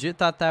 I legit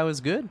thought that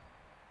was good.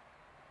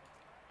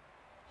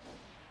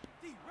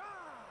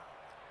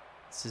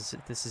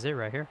 This is it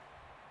right here.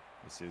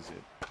 This is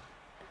it.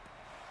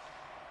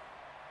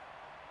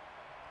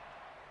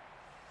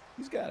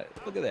 He's got it.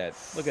 Look at that.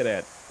 Look at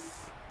that.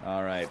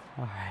 All right.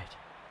 All right.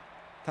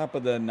 Top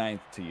of the 9th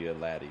to you,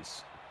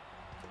 laddies.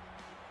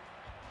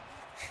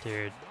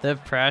 Dude, the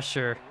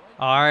pressure.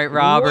 All right,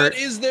 Robert. What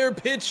is their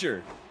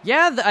pitcher?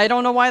 Yeah, I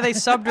don't know why they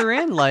subbed her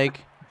in.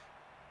 Like,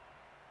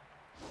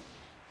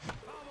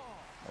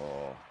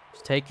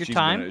 just take your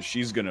time.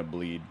 She's gonna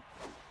bleed.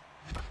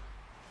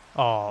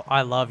 Oh,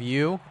 I love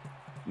you.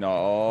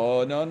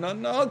 No.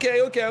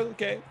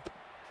 Okay.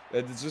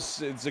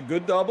 It's a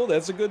good double.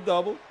 That's a good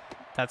double.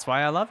 That's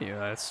why I love you.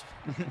 That's.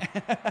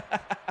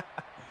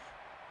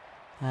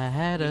 I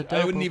had a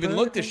double. I wouldn't even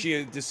look to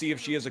see if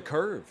she has a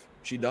curve.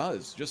 She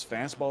does. Just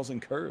fastballs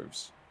and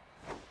curves.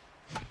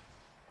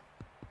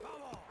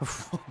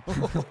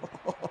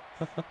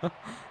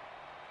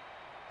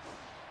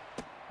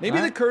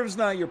 Maybe the curve's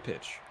not your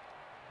pitch.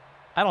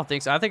 I don't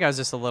think so. I think I was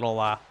just a little.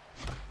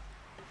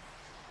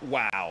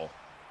 Wow.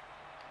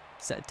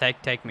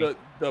 Take me.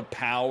 The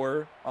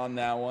power on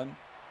that one.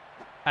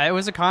 It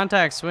was a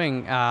contact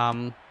swing,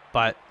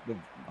 but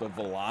The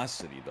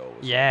velocity though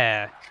was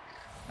yeah,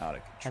 out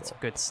of control. that's a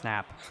good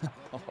snap.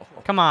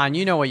 Come on,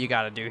 you know what you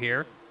got to do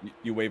here.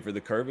 You wait for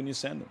the curve and you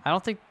send them. I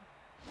don't think.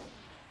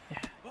 Yeah.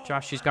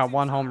 Josh, she's got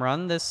 1 home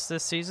run this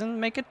season.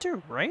 Make it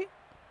 2, right?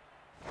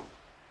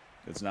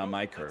 It's not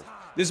my curve.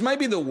 This might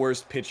be the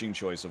worst pitching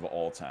choice of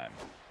all time.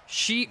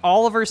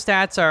 All of her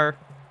stats are.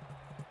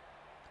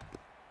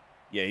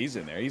 Yeah, he's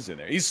in there. He's in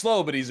there. He's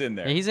slow, but he's in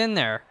there. He's in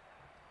there.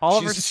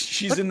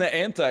 She's in the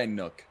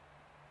anti-nook.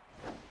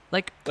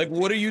 Like,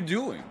 what are you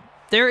doing?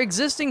 their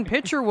existing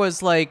pitcher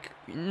was like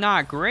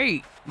not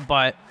great,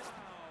 but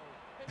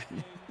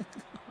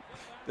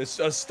A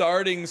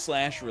starting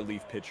 /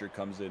 relief pitcher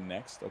comes in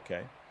next.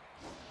 Okay.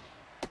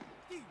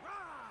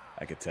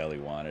 I could tell he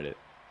wanted it.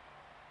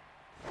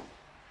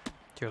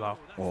 too low.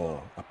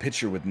 Oh, a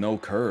pitcher with no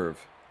curve.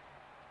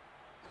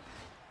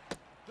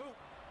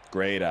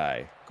 Great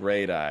eye.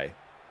 Great eye.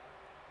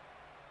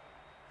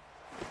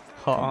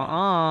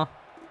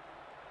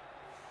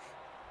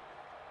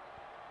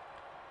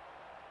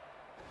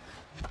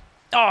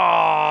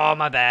 Oh,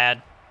 my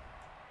bad.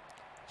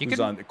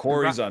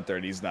 Corey's on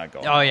third. He's not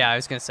going. Oh yeah, I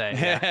was gonna say.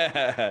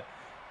 Yeah.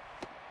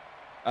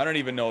 I don't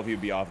even know if he'd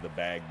be off the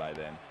bag by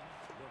then.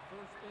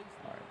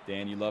 All right,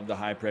 Dan, you love the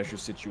high pressure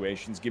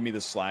situations. Give me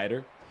the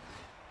slider.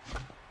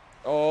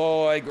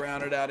 Oh, I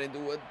grounded out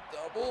into a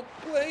double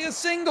play, a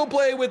single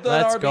play with an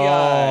Let's RBI.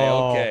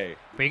 go. Okay.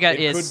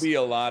 It could be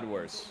a lot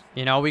worse.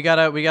 You know, we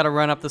gotta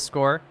run up the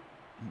score.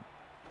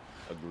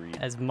 Agreed.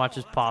 As much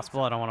as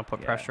possible. I don't want to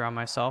put pressure on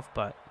myself,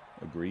 but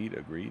Agreed.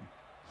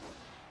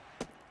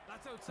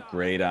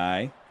 Great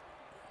eye.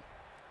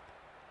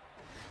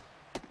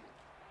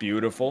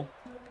 Beautiful.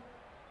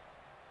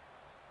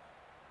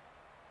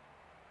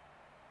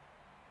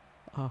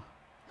 Oh.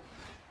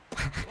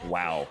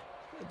 Wow.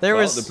 There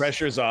was the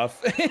pressure's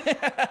off.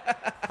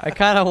 I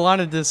kind of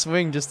wanted to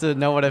swing just to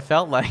know what it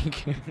felt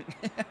like.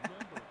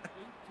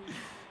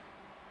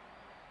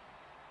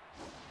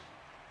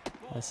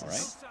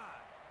 This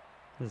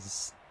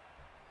is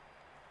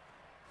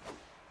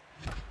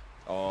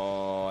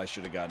Oh, I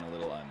should have gotten a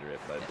little under it,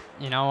 but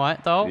you know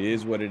what though? it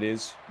is what it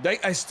is.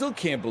 I still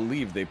can't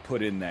believe they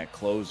put in that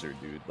closer,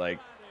 dude. Like,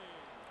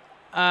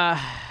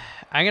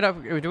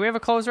 do we have a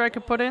closer I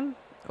could put in,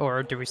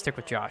 or do we stick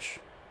with Josh?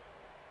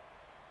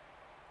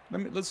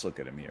 let's look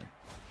at him here.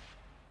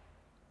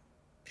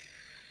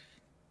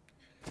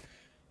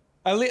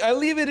 I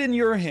leave it in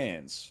your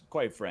hands,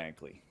 quite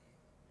frankly.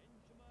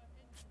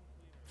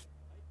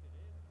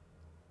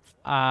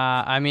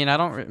 I mean, I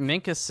don't.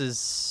 Minkus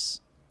is.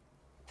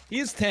 He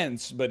is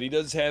tense, but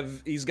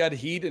he's got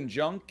heat and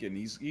junk, and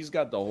he's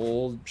got the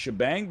whole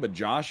shebang. But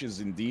Josh is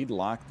indeed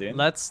locked in.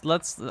 I'm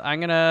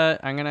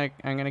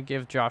gonna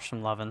give Josh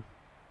some lovin'.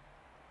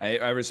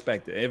 I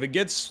respect it. If it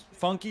gets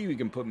funky, we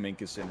can put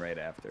Minkus in right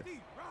after.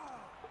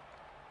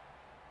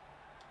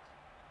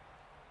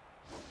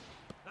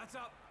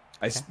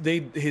 His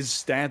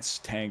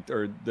stats tanked,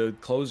 or the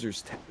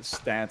closer's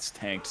stats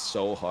tanked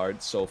so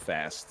hard, so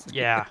fast.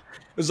 Yeah.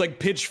 It was like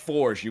pitch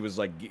 4. She was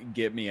like,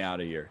 "Get me out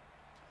of here."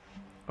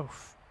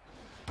 Oof.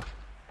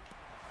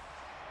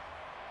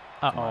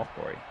 Come on,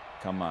 Corey.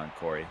 Come on,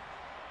 Corey.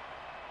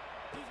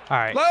 All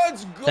right.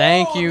 Let's go.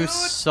 Thank you dude.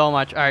 so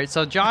much. All right.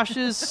 So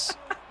Josh's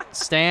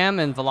stam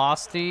and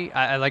velocity,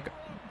 I like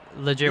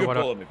legit. You can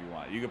pull him if you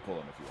want. You can pull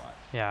him if you want.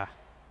 Yeah.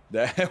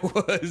 That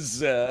was.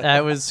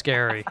 That was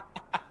scary.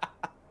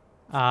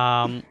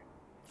 Yeah,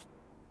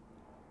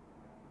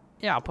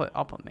 I'll put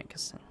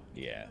Minkus in.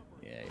 Yeah.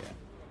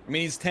 I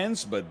mean, he's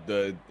tense, but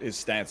his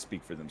stats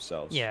speak for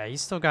themselves. Yeah,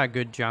 he's still got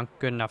good junk,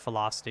 good enough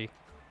velocity.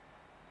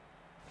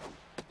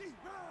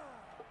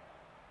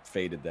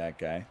 Faded that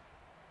guy.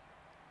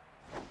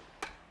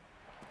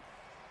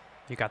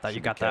 You got that. Should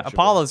You be got that. catchable.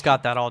 Apollo's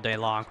got that all day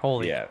long.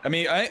 Holy. Yeah. I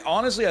mean,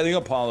 honestly, I think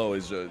Apollo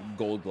is a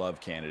Gold Glove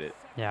candidate.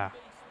 Yeah.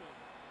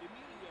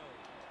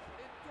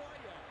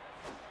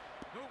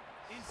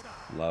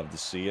 Love to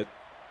see it.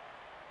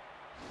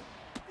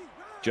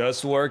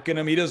 Just working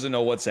him. He doesn't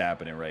know what's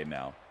happening right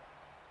now.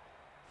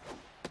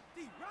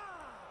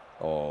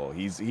 Oh,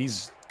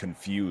 he's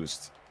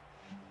confused.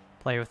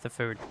 Play with the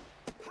food.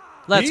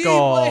 Let's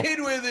go. He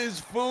played with his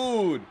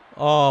food.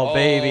 Oh,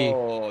 baby.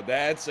 Oh,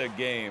 that's a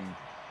game.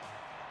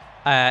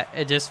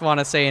 I just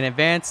want to say in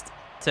advance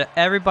to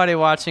everybody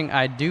watching,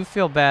 I do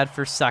feel bad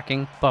for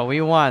sucking, but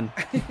we won.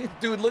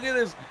 Dude, look at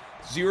this.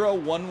 0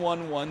 1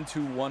 1 1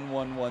 2 1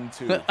 1 1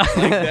 2. Like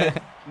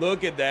that,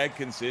 look at that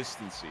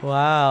consistency.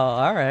 Wow.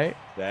 All right.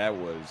 That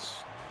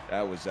was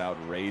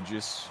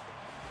outrageous.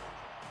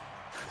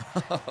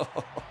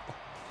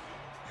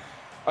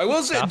 I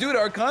will say, dude,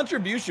 our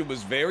contribution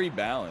was very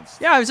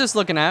balanced. Yeah, I was just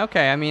looking at.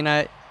 Okay, I mean,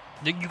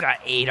 you got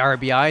 8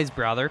 RBIs,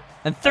 brother,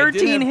 and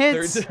 13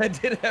 hits. I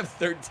did have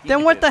 13.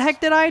 Then what hits. the heck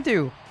did I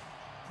do?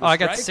 The I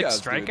got 6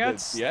 dude.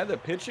 strikeouts. Yeah, the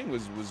pitching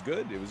was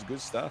good. It was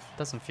good stuff.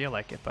 Doesn't feel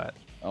like it, but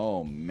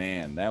Oh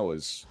man, that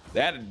was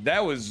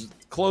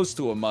close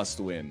to a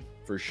must-win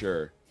for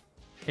sure.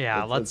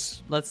 Yeah,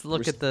 let's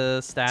look at the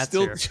stats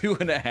Still here.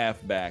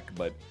 2.5 back,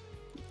 but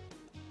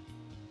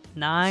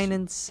 9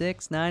 and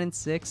 6, 9 and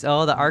 6.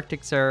 Oh, the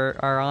Arctics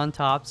are on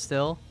top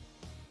still.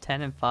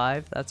 10 and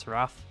 5. That's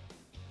rough.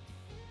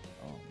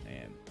 oh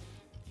man,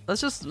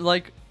 Let's just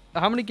like,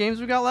 how many games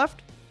we got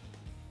left?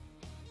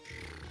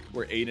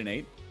 we're 8 and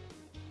 8,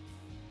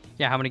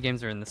 Yeah, how many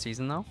games are in the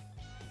season though?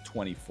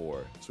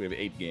 24. So we have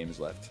 8 games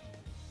left.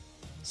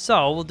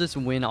 So we'll just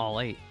win all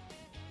 8.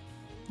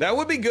 That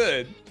would be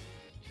good.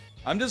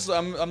 I'm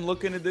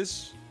looking at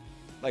this.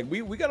 Like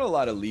we got a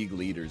lot of league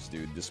leaders,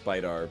 dude,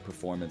 despite our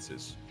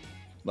performances.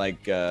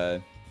 Like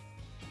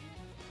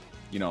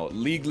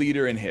league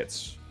leader in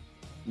hits,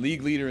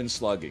 league leader in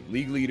slugging,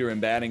 league leader in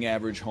batting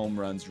average, home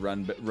runs,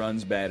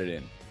 runs batted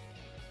in.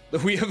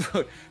 We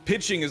have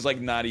pitching is like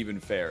not even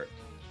fair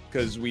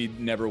because we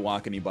never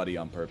walk anybody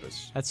on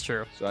purpose. That's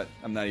true. So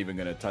I'm not even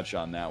gonna touch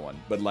on that one.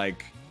 But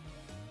like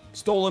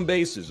stolen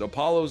bases,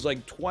 Apollo's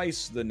like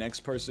twice the next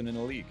person in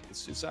the league.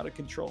 It's out of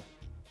control.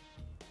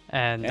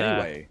 And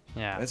Anyway,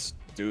 yeah,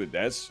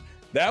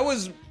 that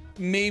was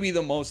maybe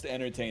the most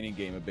entertaining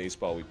game of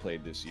baseball we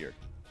played this year.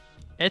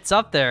 it's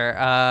up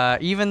there.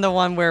 Even the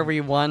one where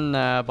we won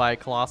by a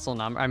colossal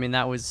number. I mean,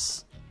 that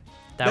was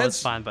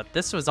fun, but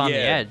this was on the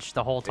edge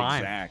the whole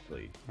time.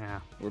 Exactly. Yeah.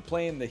 We're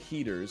playing the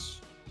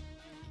Heaters.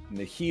 And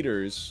the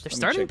Heaters. Their let me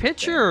starting check the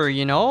pitcher, stats.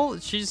 you know,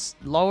 she's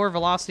lower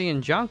velocity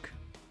and junk.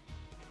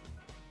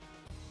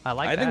 I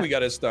like I that. think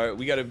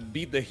we got to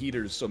beat the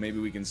Heaters so maybe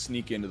we can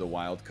sneak into the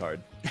wild card.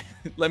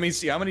 Let me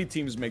see how many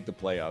teams make the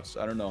playoffs.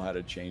 I don't know how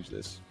to change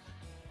this.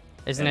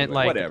 Isn't Anyway, it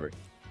like whatever?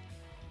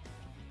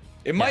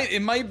 It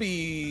might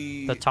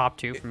be the top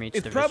 2 from each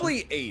It's division?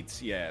 probably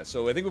 8, yeah.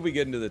 So I think if we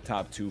get into the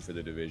top 2 for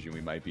the division,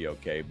 we might be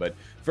okay. But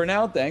for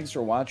now, thanks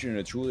for watching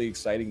a truly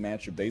exciting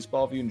match of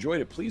baseball. If you enjoyed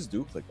it, please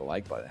do click the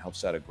like button. It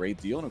helps out a great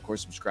deal. And of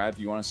course, subscribe if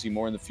you want to see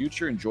more in the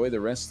future. Enjoy the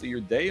rest of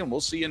your day, and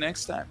we'll see you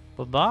next time.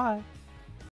 Bye-bye.